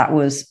then.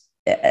 That's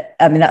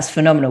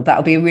phenomenal.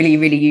 That'll be really,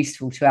 really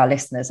useful to our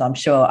listeners, I'm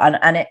sure.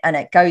 And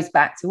it goes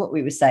back to what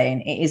we were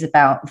saying. It is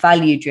about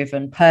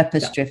value-driven,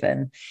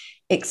 purpose-driven,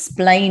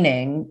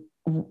 explaining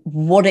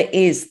what it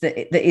is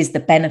that is the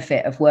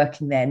benefit of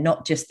working there,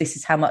 not just this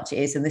is how much it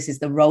is and this is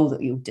the role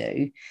that you'll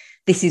do.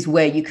 This is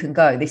where you can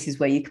go. This is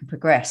where you can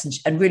progress,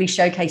 and really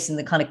showcasing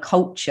the kind of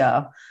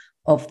culture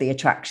of the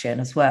attraction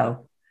as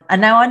well.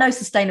 And now I know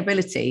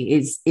sustainability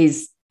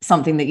is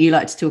something that you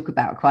like to talk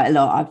about quite a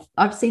lot.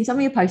 I've seen some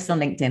of your posts on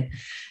LinkedIn.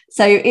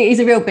 So it is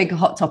a real big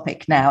hot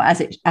topic now,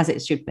 as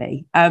it should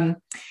be.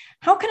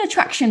 How can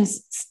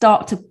attractions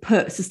start to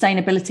put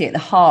sustainability at the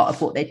heart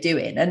of what they're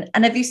doing?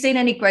 And have you seen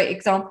any great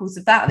examples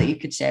of that you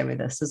could share with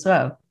us as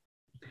well?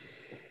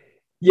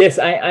 Yes,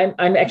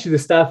 I'm actually the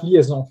staff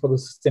liaison for the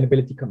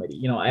sustainability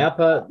committee.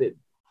 IAAPA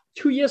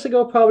 2 years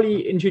ago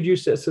probably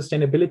introduced a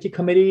sustainability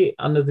committee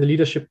under the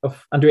leadership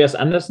of Andreas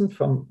Andersen,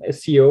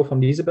 as CEO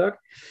from Liseberg.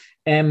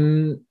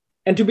 And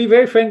to be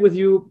very frank with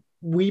you,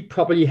 we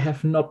probably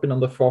have not been on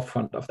the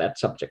forefront of that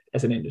subject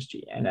as an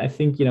industry. And I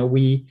think,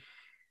 we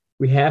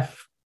have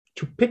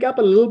to pick up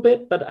a little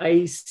bit, but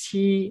I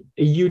see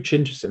a huge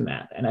interest in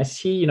that. And I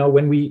see,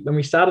 when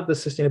we started the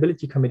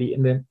sustainability committee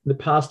in the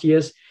past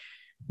years,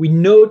 we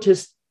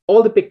noticed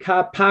all the big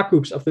park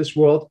groups of this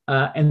world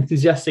are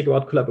enthusiastic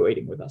about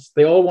collaborating with us.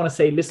 They all want to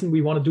say, listen,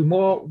 we want to do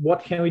more.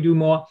 What can we do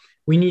more?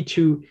 We need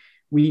to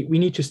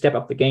step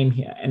up the game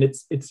here. And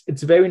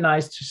it's very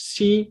nice to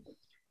see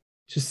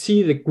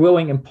the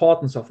growing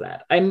importance of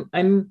that.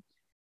 I'm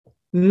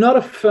not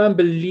a firm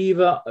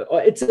believer,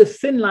 or it's a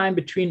thin line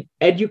between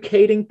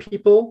educating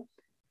people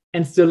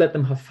and still let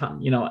them have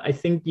fun. I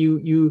think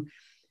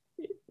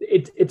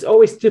it's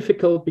always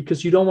difficult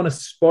because you don't want to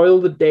spoil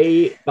the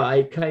day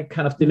by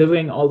kind of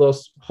delivering all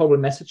those horrible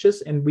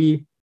messages. And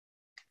we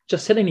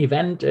just had an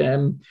event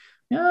in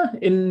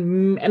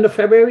end of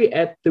February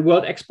at the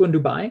World Expo in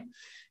Dubai.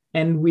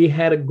 And we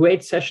had a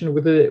great session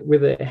with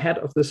the head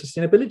of the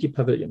sustainability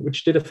pavilion,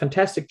 which did a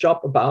fantastic job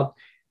about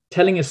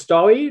telling a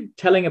story,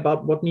 telling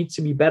about what needs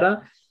to be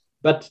better,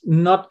 but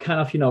not kind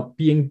of,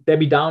 being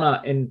Debbie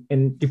Downer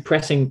and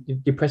depressing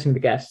the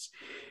guests.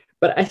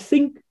 But I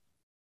think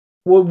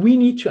what we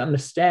need to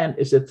understand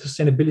is that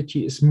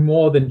sustainability is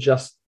more than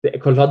just the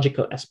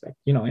ecological aspect,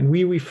 and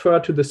we refer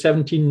to the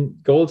 17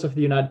 goals of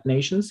the United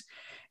Nations,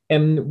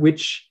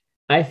 which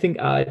I think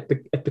are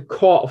at the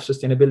core of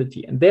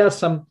sustainability. And there are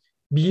some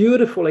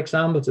beautiful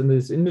examples in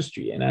this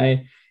industry.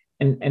 And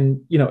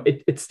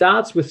it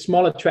starts with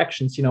small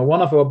attractions.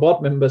 One of our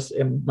board members,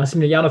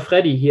 Massimiliano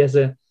Freddi, he has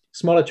a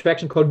small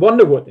attraction called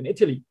Wonderwood in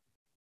Italy,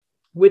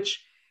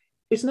 which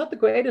is not the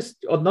greatest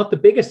or not the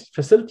biggest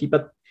facility,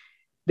 but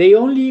they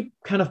only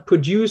kind of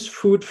produce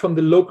food from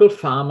the local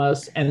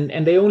farmers,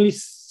 and they only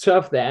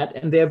serve that,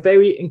 and they're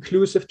very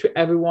inclusive to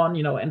everyone,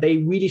 and they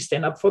really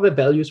stand up for their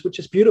values, which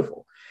is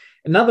beautiful.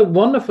 Another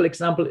wonderful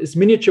example is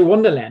Miniature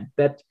Wonderland,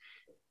 that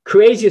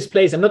craziest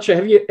place. I'm not sure.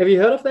 Have you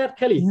heard of that,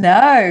 Kelly?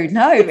 No.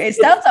 It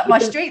sounds up my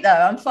street though.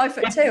 I'm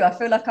 5'2". I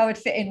feel like I would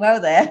fit in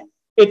well there.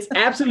 It's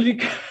absolutely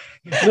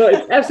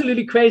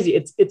crazy.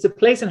 It's a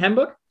place in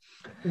Hamburg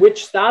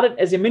which started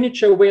as a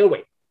miniature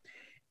railway.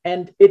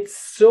 And it's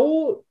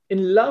so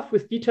in love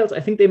with details. I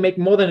think they make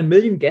more than 1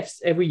 million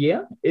guests every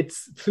year.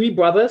 It's 3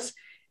 brothers.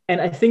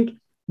 And I think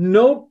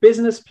no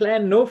business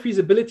plan, no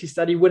feasibility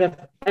study would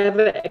have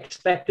ever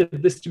expected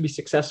this to be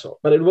successful.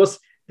 But it was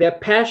their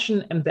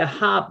passion and their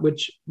heart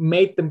which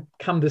made them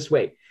come this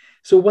way.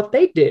 So what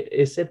they did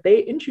is that they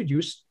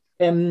introduced,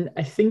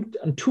 I think,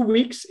 on 2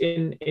 weeks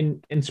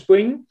in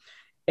spring,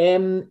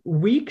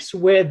 weeks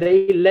where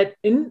they let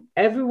in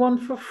everyone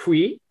for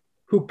free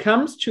who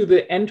comes to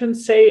the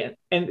entrance gate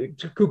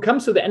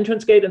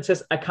and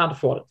says, I can't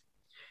afford it.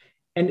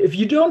 And if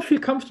you don't feel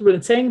comfortable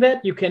in saying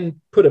that, you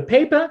can put a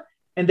paper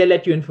and they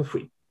let you in for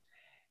free.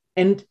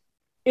 And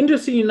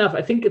interestingly enough,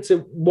 I think it's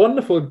a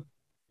wonderful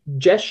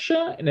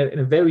gesture in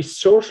a very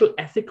social,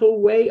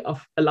 ethical way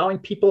of allowing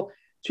people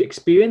to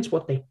experience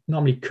what they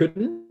normally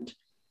couldn't.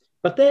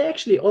 But they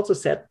actually also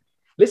said,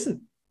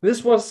 listen,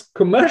 this was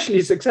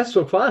commercially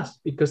successful for us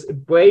because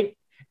it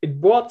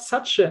brought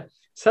such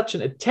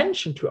an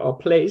attention to our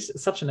place,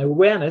 such an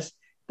awareness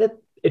that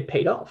it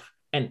paid off.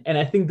 And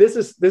I think this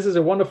is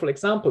a wonderful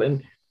example.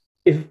 And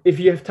if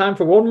you have time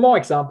for one more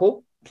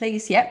example.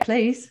 Please, yeah,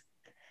 please.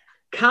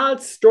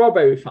 Karl's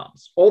Strawberry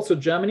Farms, also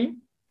Germany.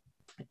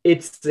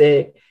 It's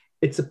a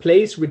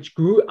place which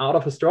grew out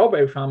of a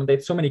strawberry farm. They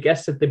had so many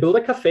guests that they built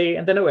a cafe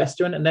and then a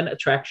restaurant and then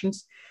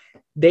attractions.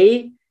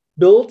 They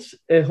built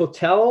a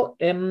hotel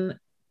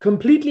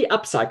completely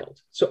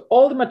upcycled. So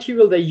all the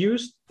material they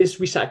used is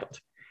recycled.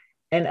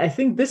 And I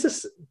think this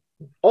is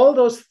all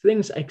those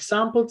things are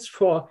examples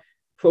for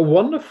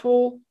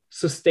wonderful,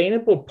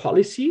 sustainable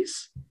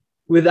policies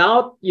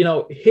without,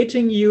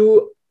 hitting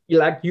you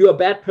like you're a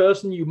bad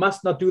person, you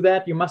must not do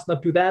that,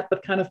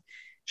 but kind of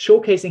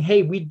showcasing,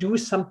 hey, we do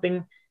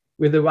something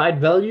with the right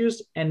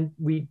values and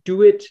we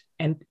do it.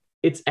 And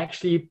it's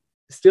actually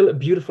still a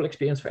beautiful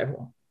experience for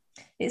everyone.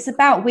 It's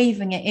about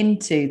weaving it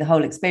into the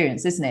whole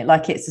experience, isn't it?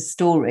 Like it's a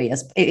story,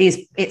 it's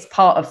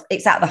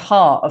at the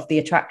heart of the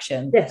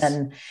attraction. Yes.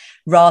 And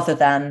rather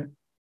than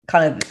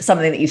kind of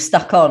something that you've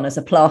stuck on as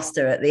a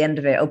plaster at the end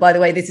of it. Oh, by the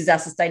way, this is our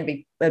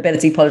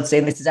sustainability policy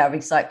and this is our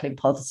recycling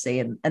policy.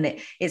 And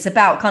it's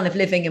about kind of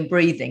living and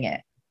breathing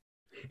it.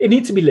 It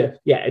needs to be lived.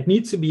 Yeah, it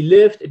needs to be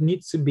lived. It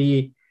needs to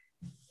be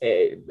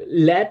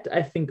led,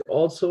 I think,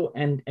 also.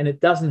 And it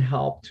doesn't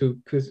help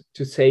to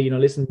say,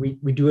 listen,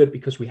 we do it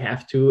because we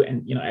have to.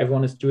 And,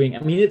 everyone is doing. I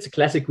mean, it's a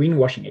classic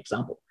greenwashing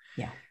example.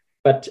 Yeah.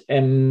 But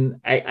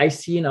I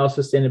see in our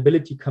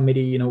sustainability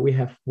committee, we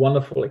have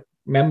wonderful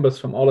members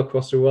from all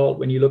across the world.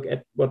 When you look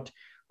at what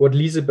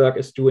Liseberg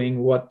is doing,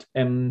 what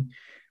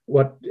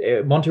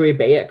Monterey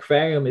Bay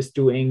Aquarium is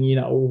doing,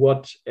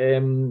 what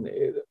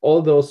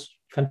all those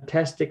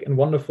fantastic and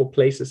wonderful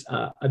places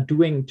are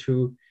doing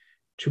to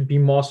be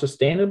more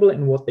sustainable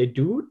in what they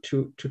do,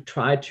 to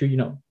try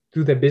to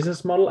do their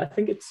business model. I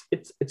think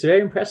it's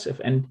very impressive.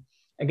 And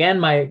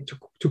again,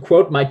 to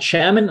quote my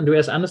chairman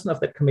Andreas Andersen of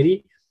that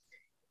committee,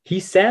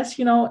 he says,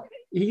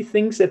 he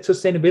thinks that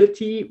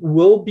sustainability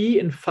will be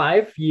in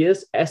 5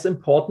 years as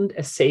important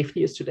as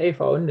safety is today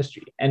for our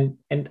industry. And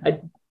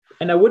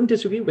I wouldn't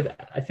disagree with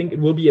that. I think it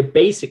will be a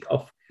basic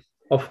of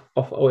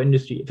our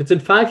industry. If it's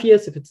in 5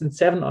 years, if it's in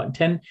 7 or in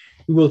 10,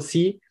 we will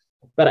see.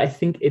 But I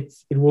think it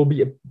will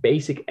be a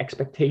basic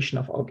expectation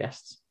of our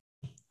guests.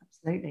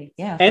 Absolutely.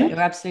 Yeah, and you're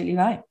absolutely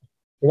right.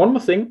 One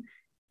more thing,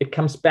 it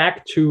comes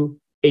back to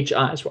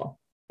HR as well.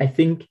 I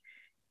think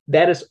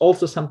that is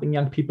also something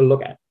young people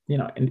look at.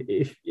 And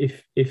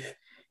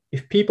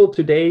if people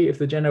today, if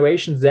the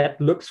generation Z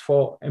looks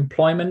for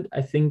employment,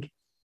 I think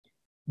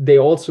they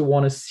also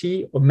want to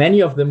see, or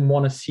many of them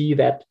want to see,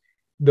 that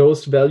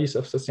those values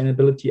of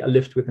sustainability are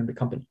lived within the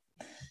company.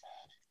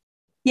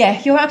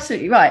 Yeah, you're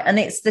absolutely right. And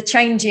it's the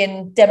change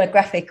in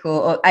demographic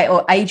or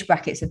age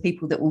brackets of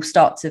people that will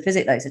start to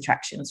visit those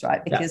attractions,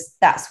 right? Because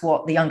that's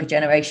what the younger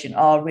generation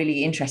are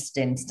really interested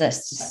in,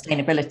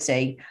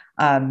 sustainability,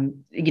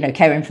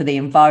 caring for the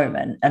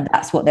environment. And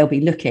that's what they'll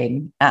be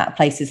looking at,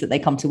 places that they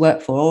come to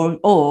work for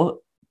or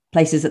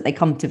places that they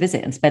come to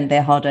visit and spend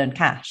their hard-earned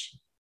cash.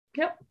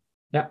 Yep.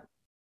 Yeah.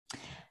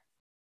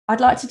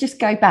 I'd like to just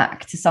go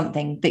back to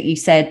something that you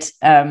said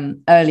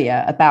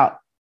earlier about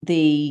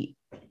the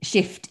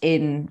shift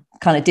in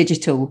kind of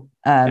digital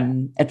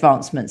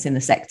advancements in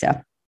the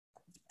sector.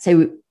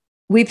 So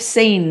we've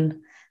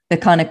seen the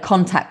kind of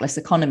contactless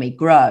economy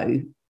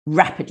grow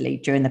rapidly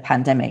during the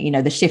pandemic.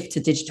 The shift to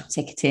digital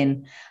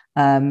ticketing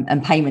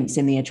and payments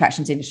in the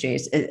attractions industry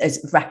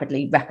is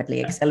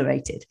rapidly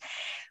accelerated.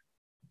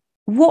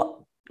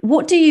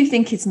 What do you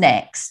think is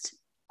next?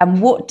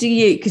 And what do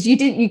you, because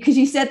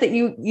you said that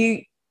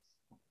you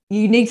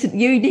need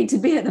to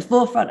be at the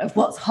forefront of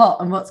what's hot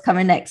and what's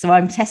coming next. So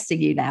I'm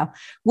testing you now.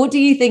 What do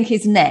you think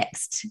is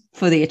next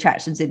for the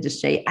attractions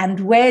industry, and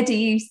where do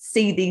you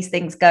see these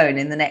things going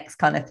in the next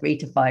kind of 3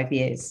 to 5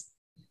 years?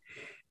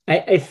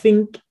 I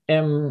think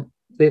there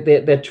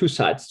are two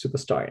sides to the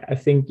story. I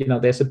think,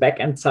 there's a back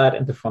end side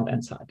and the front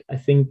end side. I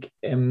think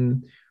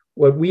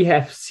what we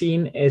have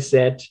seen is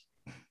that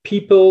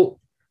people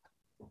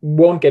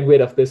won't get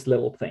rid of this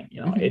little thing.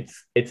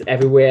 It's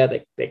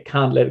everywhere. They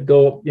can't let it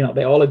go.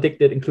 They're all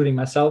addicted, including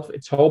myself.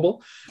 It's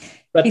horrible.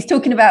 But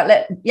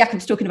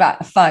Jakob's talking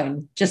about a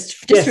phone. Just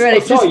for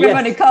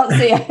everyone who can't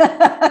see it.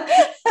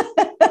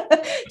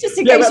 Just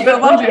in case you were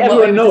wondering.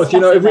 Everyone knows.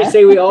 If we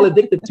say we're all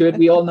addicted to it,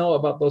 we all know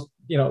about those,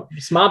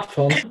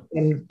 smartphones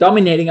and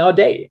dominating our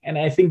day. And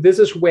I think this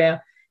is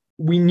where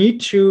we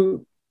need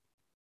to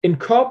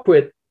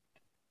incorporate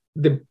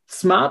the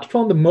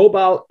smartphone, the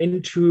mobile,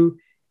 into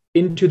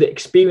the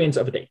experience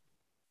of a day.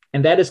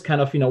 And that is kind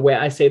of, where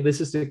I say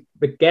this is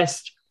the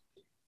guest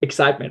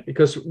excitement,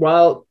 because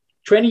while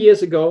 20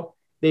 years ago,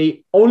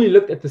 they only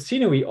looked at the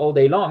scenery all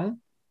day long,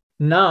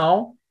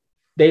 now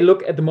they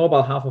look at the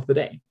mobile half of the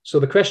day. So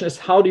the question is,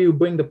 how do you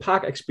bring the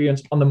park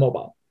experience on the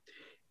mobile?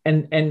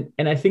 And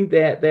I think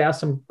there are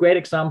some great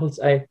examples.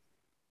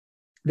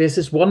 There's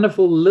this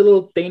wonderful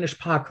little Danish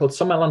park called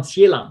Sommerland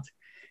Sjælland.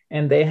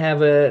 And they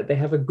have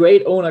a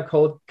great owner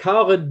called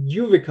Kare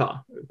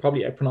Djuvika.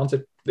 Probably I pronounce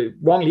it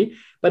wrongly,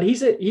 but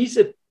he's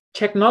a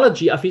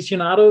technology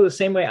aficionado, the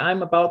same way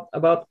I'm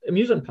about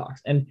amusement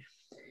parks. And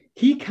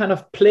he kind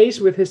of plays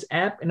with his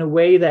app in a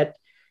way that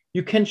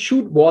you can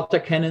shoot water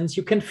cannons,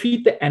 you can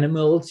feed the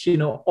animals,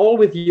 all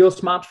with your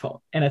smartphone.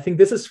 And I think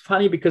this is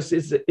funny because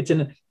it's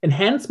an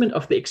enhancement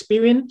of the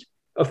experience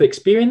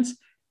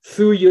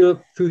through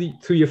your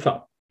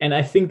phone. And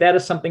I think that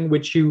is something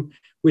which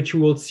we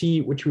will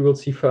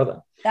see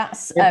further.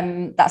 That's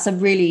a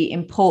really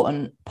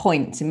important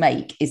point to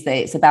make, is that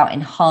it's about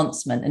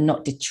enhancement and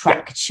not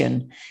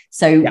detraction.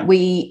 So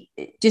we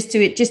just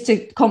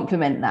to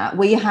complement that,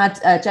 we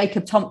had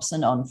Jacob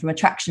Thompson on from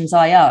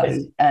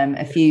Attractions.io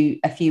a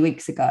few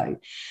weeks ago,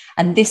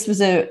 and this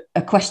was a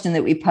question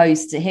that we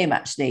posed to him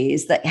actually,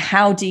 is that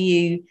how do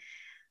you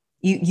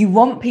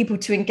want people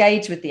to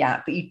engage with the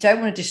app, but you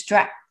don't want to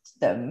distract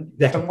them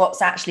from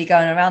what's actually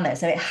going around there.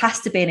 So it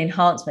has to be an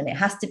enhancement. It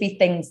has to be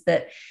things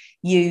that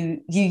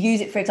you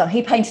use it. For example,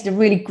 he painted a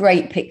really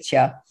great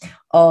picture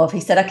of, he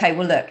said, okay,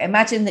 well, look,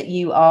 imagine that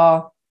you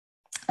are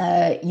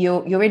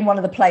you're in one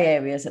of the play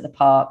areas at the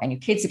park and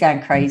your kids are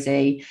going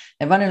crazy.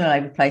 They're running all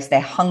over the place.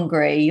 They're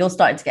hungry. You're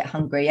starting to get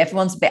hungry.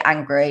 Everyone's a bit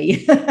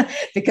angry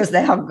because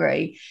they're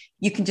hungry.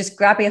 You can just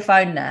grab your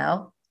phone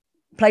now,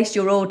 place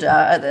your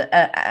order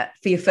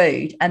for your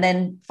food, and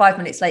then 5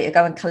 minutes later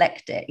go and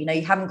collect it.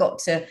 You haven't got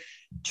to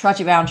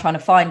trudge around trying to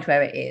find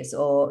where it is,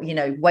 or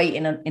wait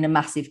in a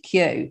massive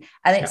queue.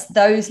 And it's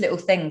those little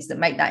things that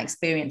make that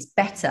experience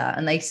better,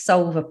 and they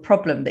solve a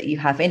problem that you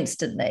have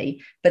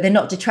instantly, but they're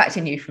not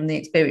detracting you from the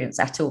experience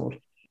at all.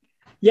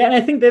 Yeah, and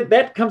I think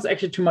that comes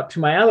actually to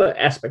my other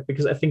aspect,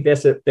 because I think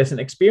there's an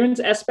experience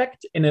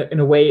aspect in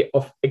a way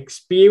of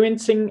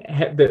experiencing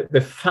the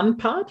fun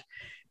part,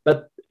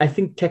 but I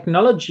think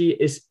technology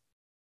is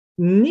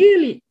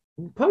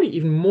probably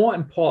even more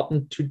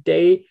important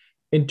today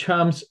in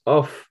terms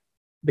of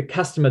the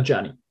customer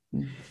journey.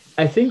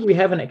 I think we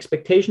have an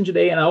expectation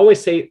today, and I always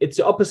say it's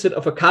the opposite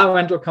of a car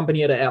rental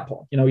company at an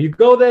airport. You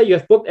go there, you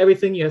have booked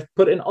everything, you have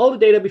put in all the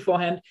data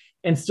beforehand,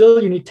 and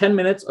still you need 10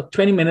 minutes or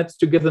 20 minutes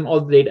to give them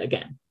all the data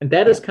again. And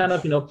that is kind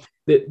of,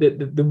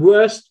 the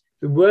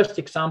worst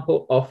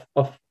example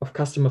of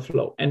customer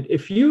flow. And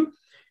if you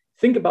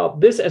think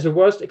about this as a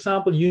worst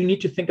example, you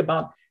need to think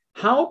about,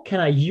 how can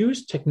I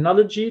use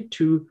technology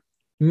to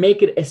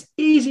make it as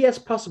easy as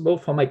possible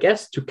for my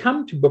guest to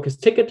come to book his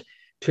ticket,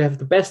 to have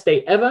the best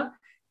day ever,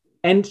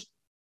 and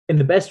in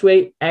the best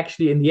way,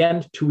 actually, in the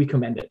end, to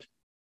recommend it.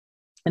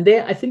 And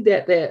I think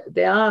that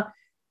there are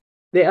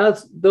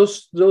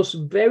those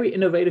very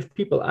innovative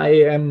people. I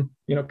am,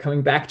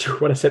 coming back to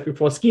what I said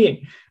before,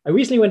 skiing. I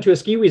recently went to a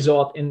ski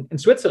resort in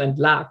Switzerland,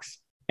 Laax,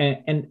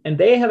 and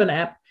they have an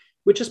app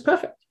which is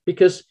perfect,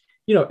 because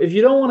if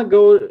you don't want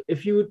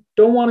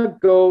to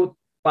go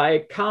by a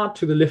car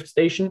to the lift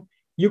station,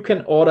 you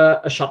can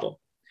order a shuttle.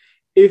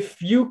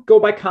 If you go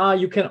by car,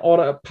 you can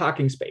order a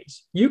parking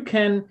space. You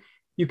can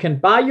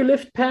buy your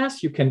lift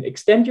pass. You can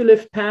extend your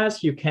lift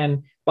pass. You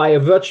can buy a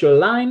virtual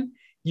line.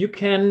 You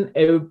can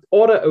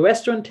order a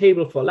restaurant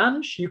table for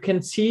lunch. You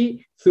can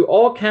see through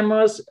all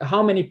cameras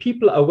how many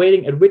people are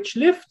waiting at which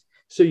lift,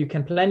 so you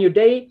can plan your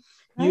day.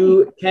 Right.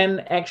 You can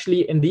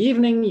actually, in the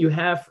evening, you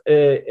have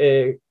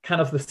a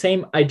kind of the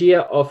same idea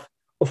of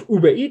of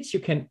Uber Eats.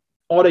 You can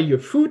order your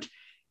food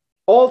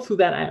all through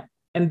that app.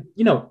 And,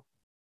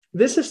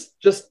 this is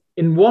just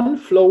in one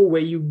flow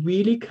where you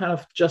really kind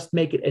of just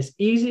make it as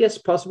easy as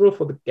possible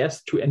for the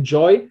guests to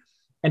enjoy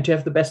and to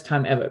have the best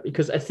time ever.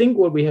 Because I think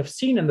what we have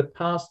seen in the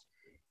past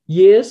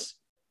years,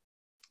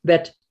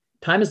 that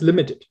time is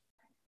limited.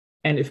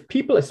 And if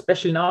people,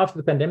 especially now after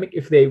the pandemic,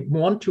 if they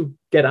want to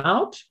get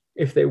out,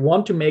 if they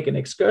want to make an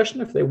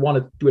excursion, if they want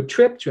to do a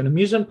trip to an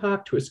amusement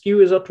park, to a ski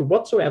resort, to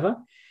whatsoever,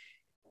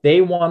 they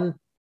want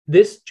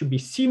this to be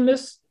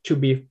seamless, to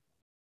be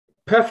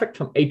perfect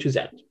from A to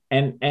Z.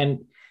 And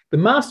the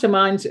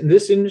masterminds in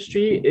this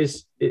industry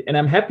is, and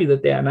I'm happy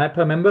that they are an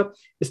IAAPA member,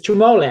 is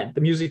Tomorrowland,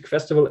 the music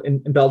festival in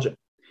Belgium.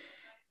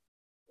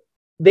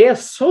 They are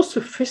so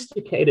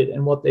sophisticated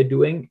in what they're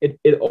doing.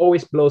 It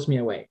always blows me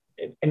away.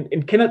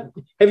 And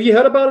have you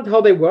heard about it,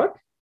 how they work?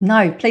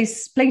 No,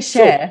 please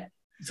share.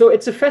 So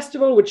it's a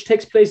festival which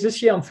takes place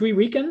this year on 3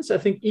 weekends. I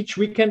think each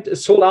weekend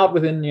is sold out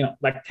within,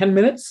 like 10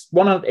 minutes,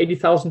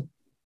 180,000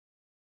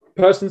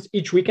 persons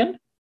each weekend.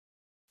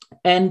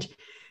 And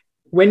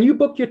when you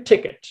book your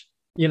ticket,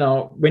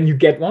 when you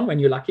get one, when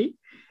you're lucky,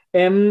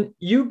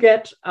 you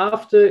get,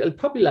 after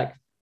probably like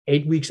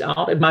 8 weeks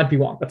out, it might be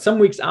one, but some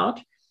weeks out,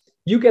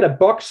 you get a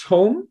box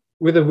home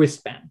with a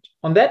wristband.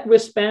 On that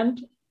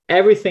wristband,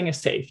 everything is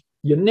saved.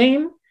 Your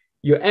name,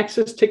 your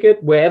access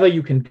ticket, wherever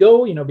you can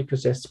go,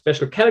 because there's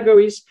special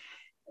categories.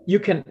 You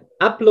can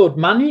upload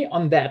money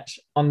on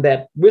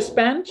that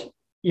wristband,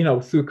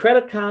 through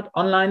credit card,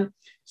 online.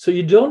 So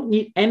you don't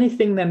need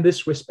anything than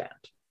this wristband.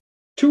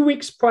 2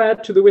 weeks prior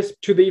to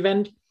the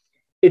event,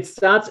 it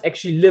starts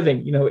actually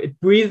living. It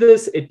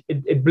breathes,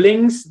 it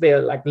blinks. There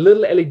are like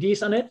little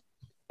LEDs on it.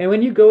 And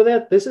when you go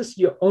there, this is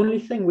your only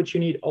thing which you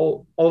need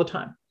all the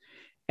time.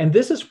 And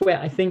this is where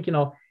I think,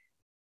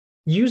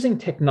 using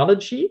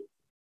technology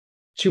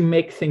to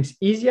make things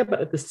easier,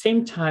 but at the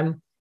same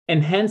time,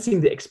 enhancing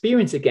the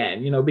experience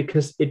again,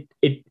 because it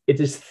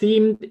is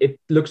themed, it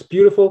looks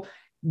beautiful.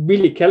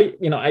 Really, Kelly,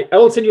 I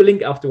will send you a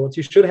link afterwards.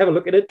 You should have a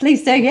look at it.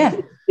 Please do, yeah.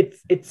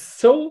 It's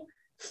so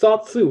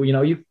thought through.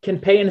 You can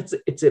pay, and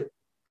it's a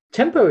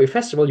temporary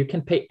festival. You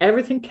can pay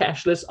everything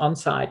cashless on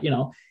site,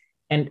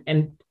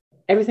 and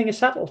everything is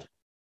settled.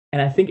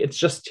 And I think it's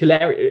just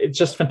hilarious. It's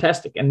just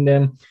fantastic.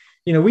 And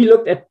we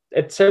looked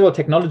at several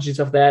technologies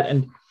of that,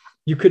 and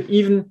you could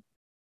even,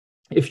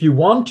 if you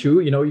want to,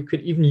 you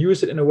could even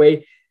use it in a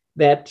way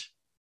that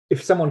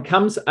if someone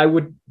comes, I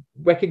would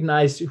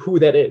recognize who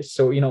that is.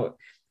 So,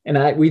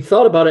 and we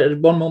thought about it at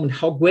one moment,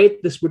 how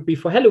great this would be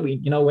for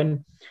Halloween.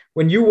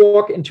 When you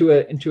walk into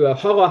a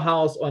horror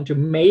house or into a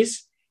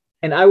maze,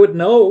 and I would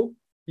know,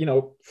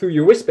 through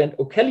your wristband,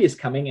 oh, Kelly is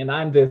coming, and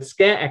I'm the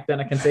scare actor,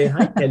 and I can say,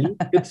 hi, Kelly,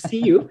 good to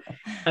see you.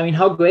 I mean,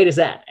 how great is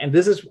that? And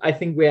this is, I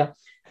think, where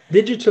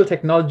digital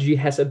technology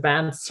has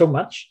advanced so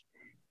much.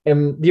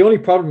 The only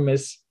problem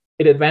is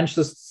it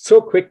advances so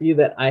quickly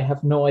that I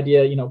have no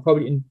idea,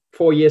 probably in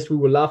 4 years, we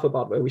will laugh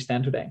about where we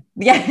stand today.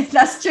 Yeah,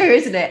 that's true,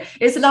 isn't it?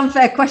 It's an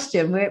unfair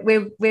question.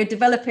 We're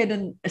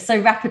developing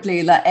so rapidly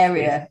in that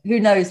area.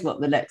 Who knows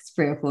what the next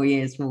 3 or 4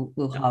 years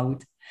will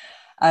hold.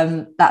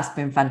 That's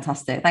been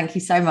fantastic. Thank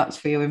you so much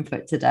for your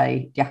input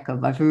today,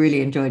 Jakob. I've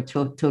really enjoyed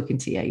talking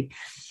to you.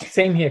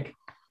 Same here.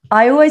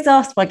 I always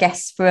ask my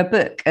guests for a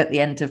book at the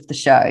end of the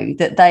show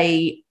that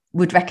they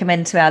would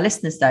recommend to our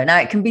listeners, though. Now,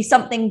 it can be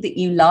something that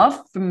you love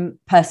from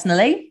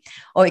personally,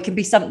 or it can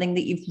be something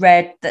that you've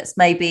read that's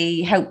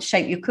maybe helped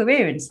shape your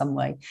career in some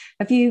way.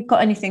 Have you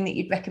got anything that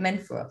you'd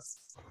recommend for us?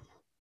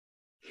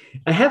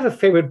 I have a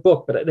favorite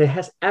book, but it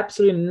has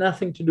absolutely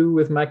nothing to do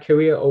with my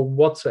career or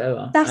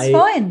whatsoever. That's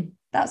fine.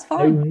 That's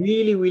fine. I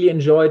really, really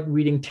enjoyed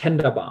reading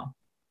Tender Bar.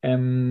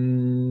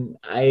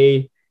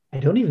 I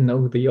don't even know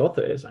who the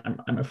author is,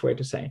 I'm afraid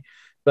to say.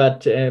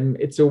 But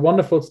it's a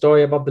wonderful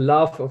story about the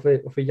love of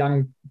a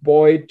young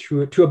boy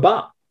to a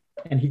bar.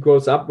 And he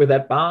grows up with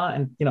that bar.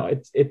 And,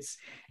 it's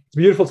a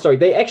beautiful story.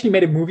 They actually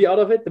made a movie out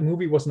of it. The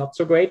movie was not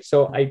so great.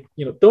 So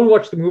don't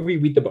watch the movie,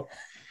 read the book.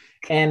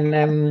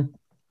 And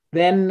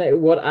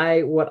then what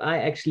I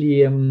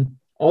actually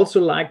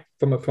also like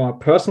from a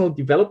personal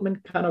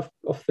development kind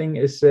of thing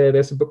is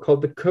there's a book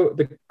called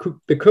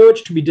The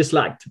Courage to be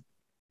Disliked.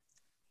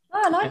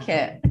 Oh, I like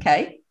it.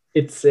 Okay.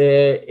 It's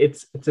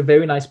a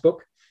very nice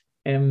book.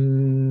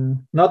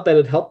 Not that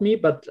it helped me,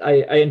 but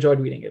I enjoyed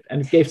reading it,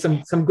 and it gave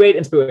some great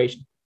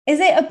inspiration. Is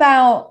it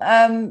about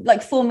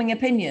like forming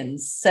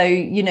opinions? So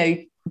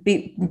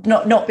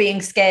not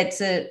being scared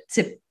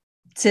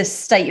to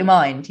state your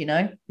mind.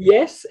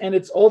 Yes, and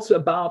it's also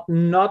about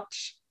not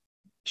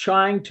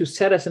trying to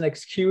set as an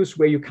excuse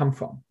where you come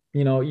from.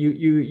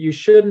 You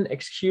shouldn't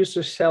excuse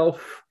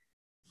yourself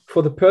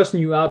for the person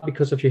you are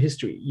because of your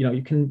history.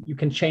 You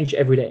can change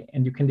every day,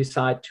 and you can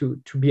decide to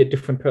be a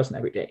different person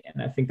every day.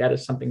 And I think that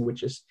is something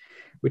which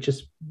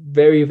is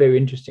very, very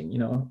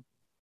interesting.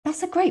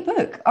 That's a great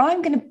book.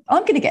 I'm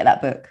gonna get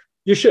that book.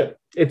 You should.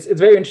 It's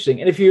very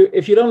interesting. And if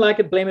you don't like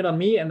it, blame it on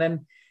me, and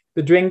then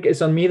the drink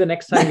is on me the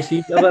next time we see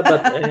each other.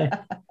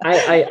 But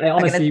I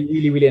honestly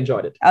really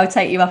enjoyed it. I'll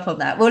take you up on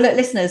that. Well, look,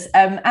 listeners,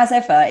 as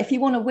ever, if you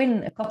want to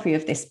win a copy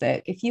of this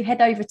book, if you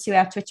head over to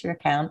our Twitter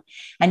account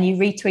and you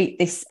retweet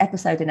this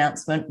episode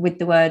announcement with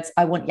the words,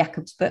 "I want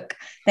Jakob's book,"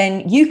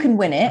 then you can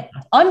win it.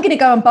 I'm going to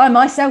go and buy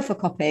myself a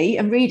copy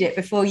and read it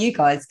before you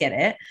guys get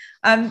it.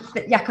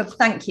 But Jakob,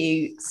 thank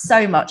you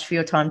so much for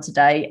your time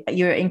today.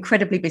 You're an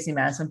incredibly busy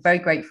man, so I'm very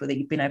grateful that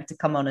you've been able to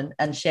come on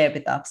and share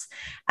with us.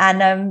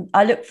 And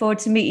I look forward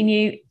to meeting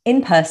you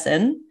in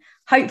person,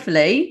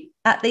 hopefully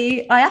at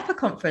the IAAPA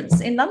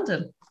conference in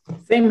London.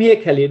 Same here,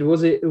 Kelly. It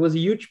was a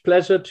huge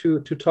pleasure to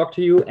talk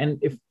to you.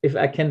 And if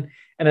I can,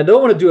 and I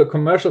don't want to do a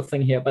commercial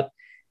thing here, but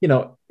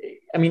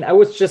I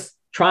was just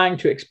trying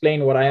to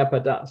explain what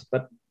IAAPA does,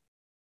 but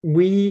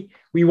we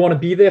want to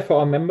be there for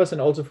our members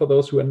and also for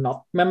those who are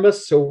not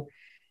members. So,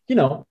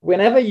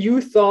 whenever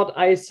you thought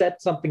I said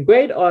something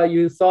great or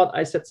you thought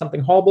I said something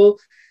horrible,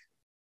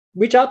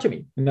 reach out to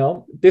me,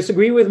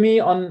 disagree with me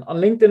on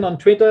LinkedIn, on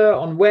Twitter,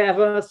 on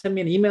wherever, send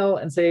me an email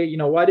and say,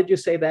 why did you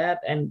say that?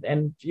 And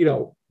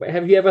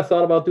have you ever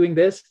thought about doing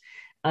this?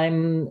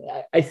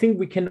 I think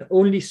we can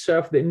only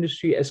serve the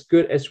industry as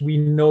good as we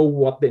know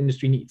what the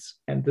industry needs.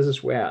 And this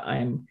is where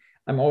I'm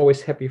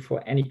always happy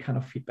for any kind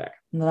of feedback.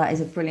 Well, that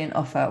is a brilliant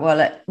offer.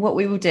 Well, what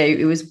we will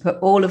do is put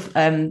all of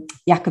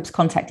Jakob's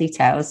contact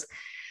details.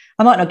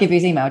 I might not give you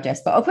his email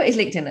address, but I'll put his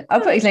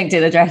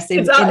LinkedIn address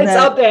in. It's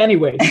out there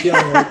anyway.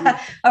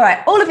 All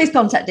right. All of his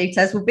contact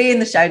details will be in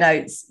the show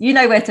notes. You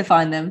know where to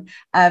find them.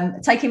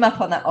 Take him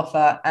up on that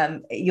offer.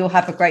 You'll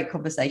have a great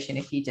conversation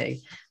if you do.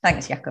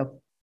 Thanks, Jakob.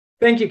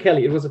 Thank you,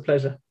 Kelly. It was a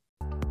pleasure.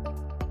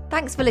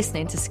 Thanks for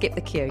listening to Skip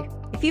the Queue.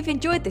 If you've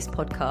enjoyed this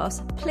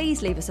podcast,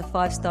 please leave us a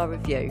 5-star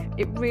review.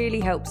 It really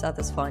helps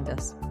others find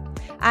us.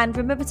 And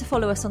remember to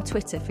follow us on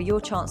Twitter for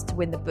your chance to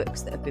win the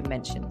books that have been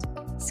mentioned.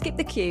 Skip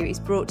the Queue is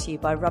brought to you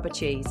by Rubber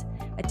Cheese,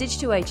 a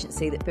digital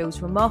agency that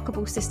builds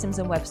remarkable systems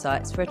and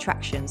websites for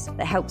attractions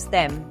that helps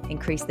them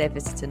increase their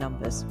visitor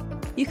numbers.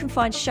 You can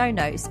find show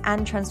notes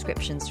and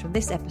transcriptions from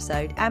this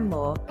episode and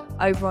more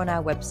over on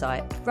our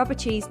website,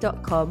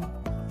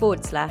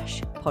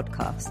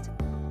 rubbercheese.com/podcast.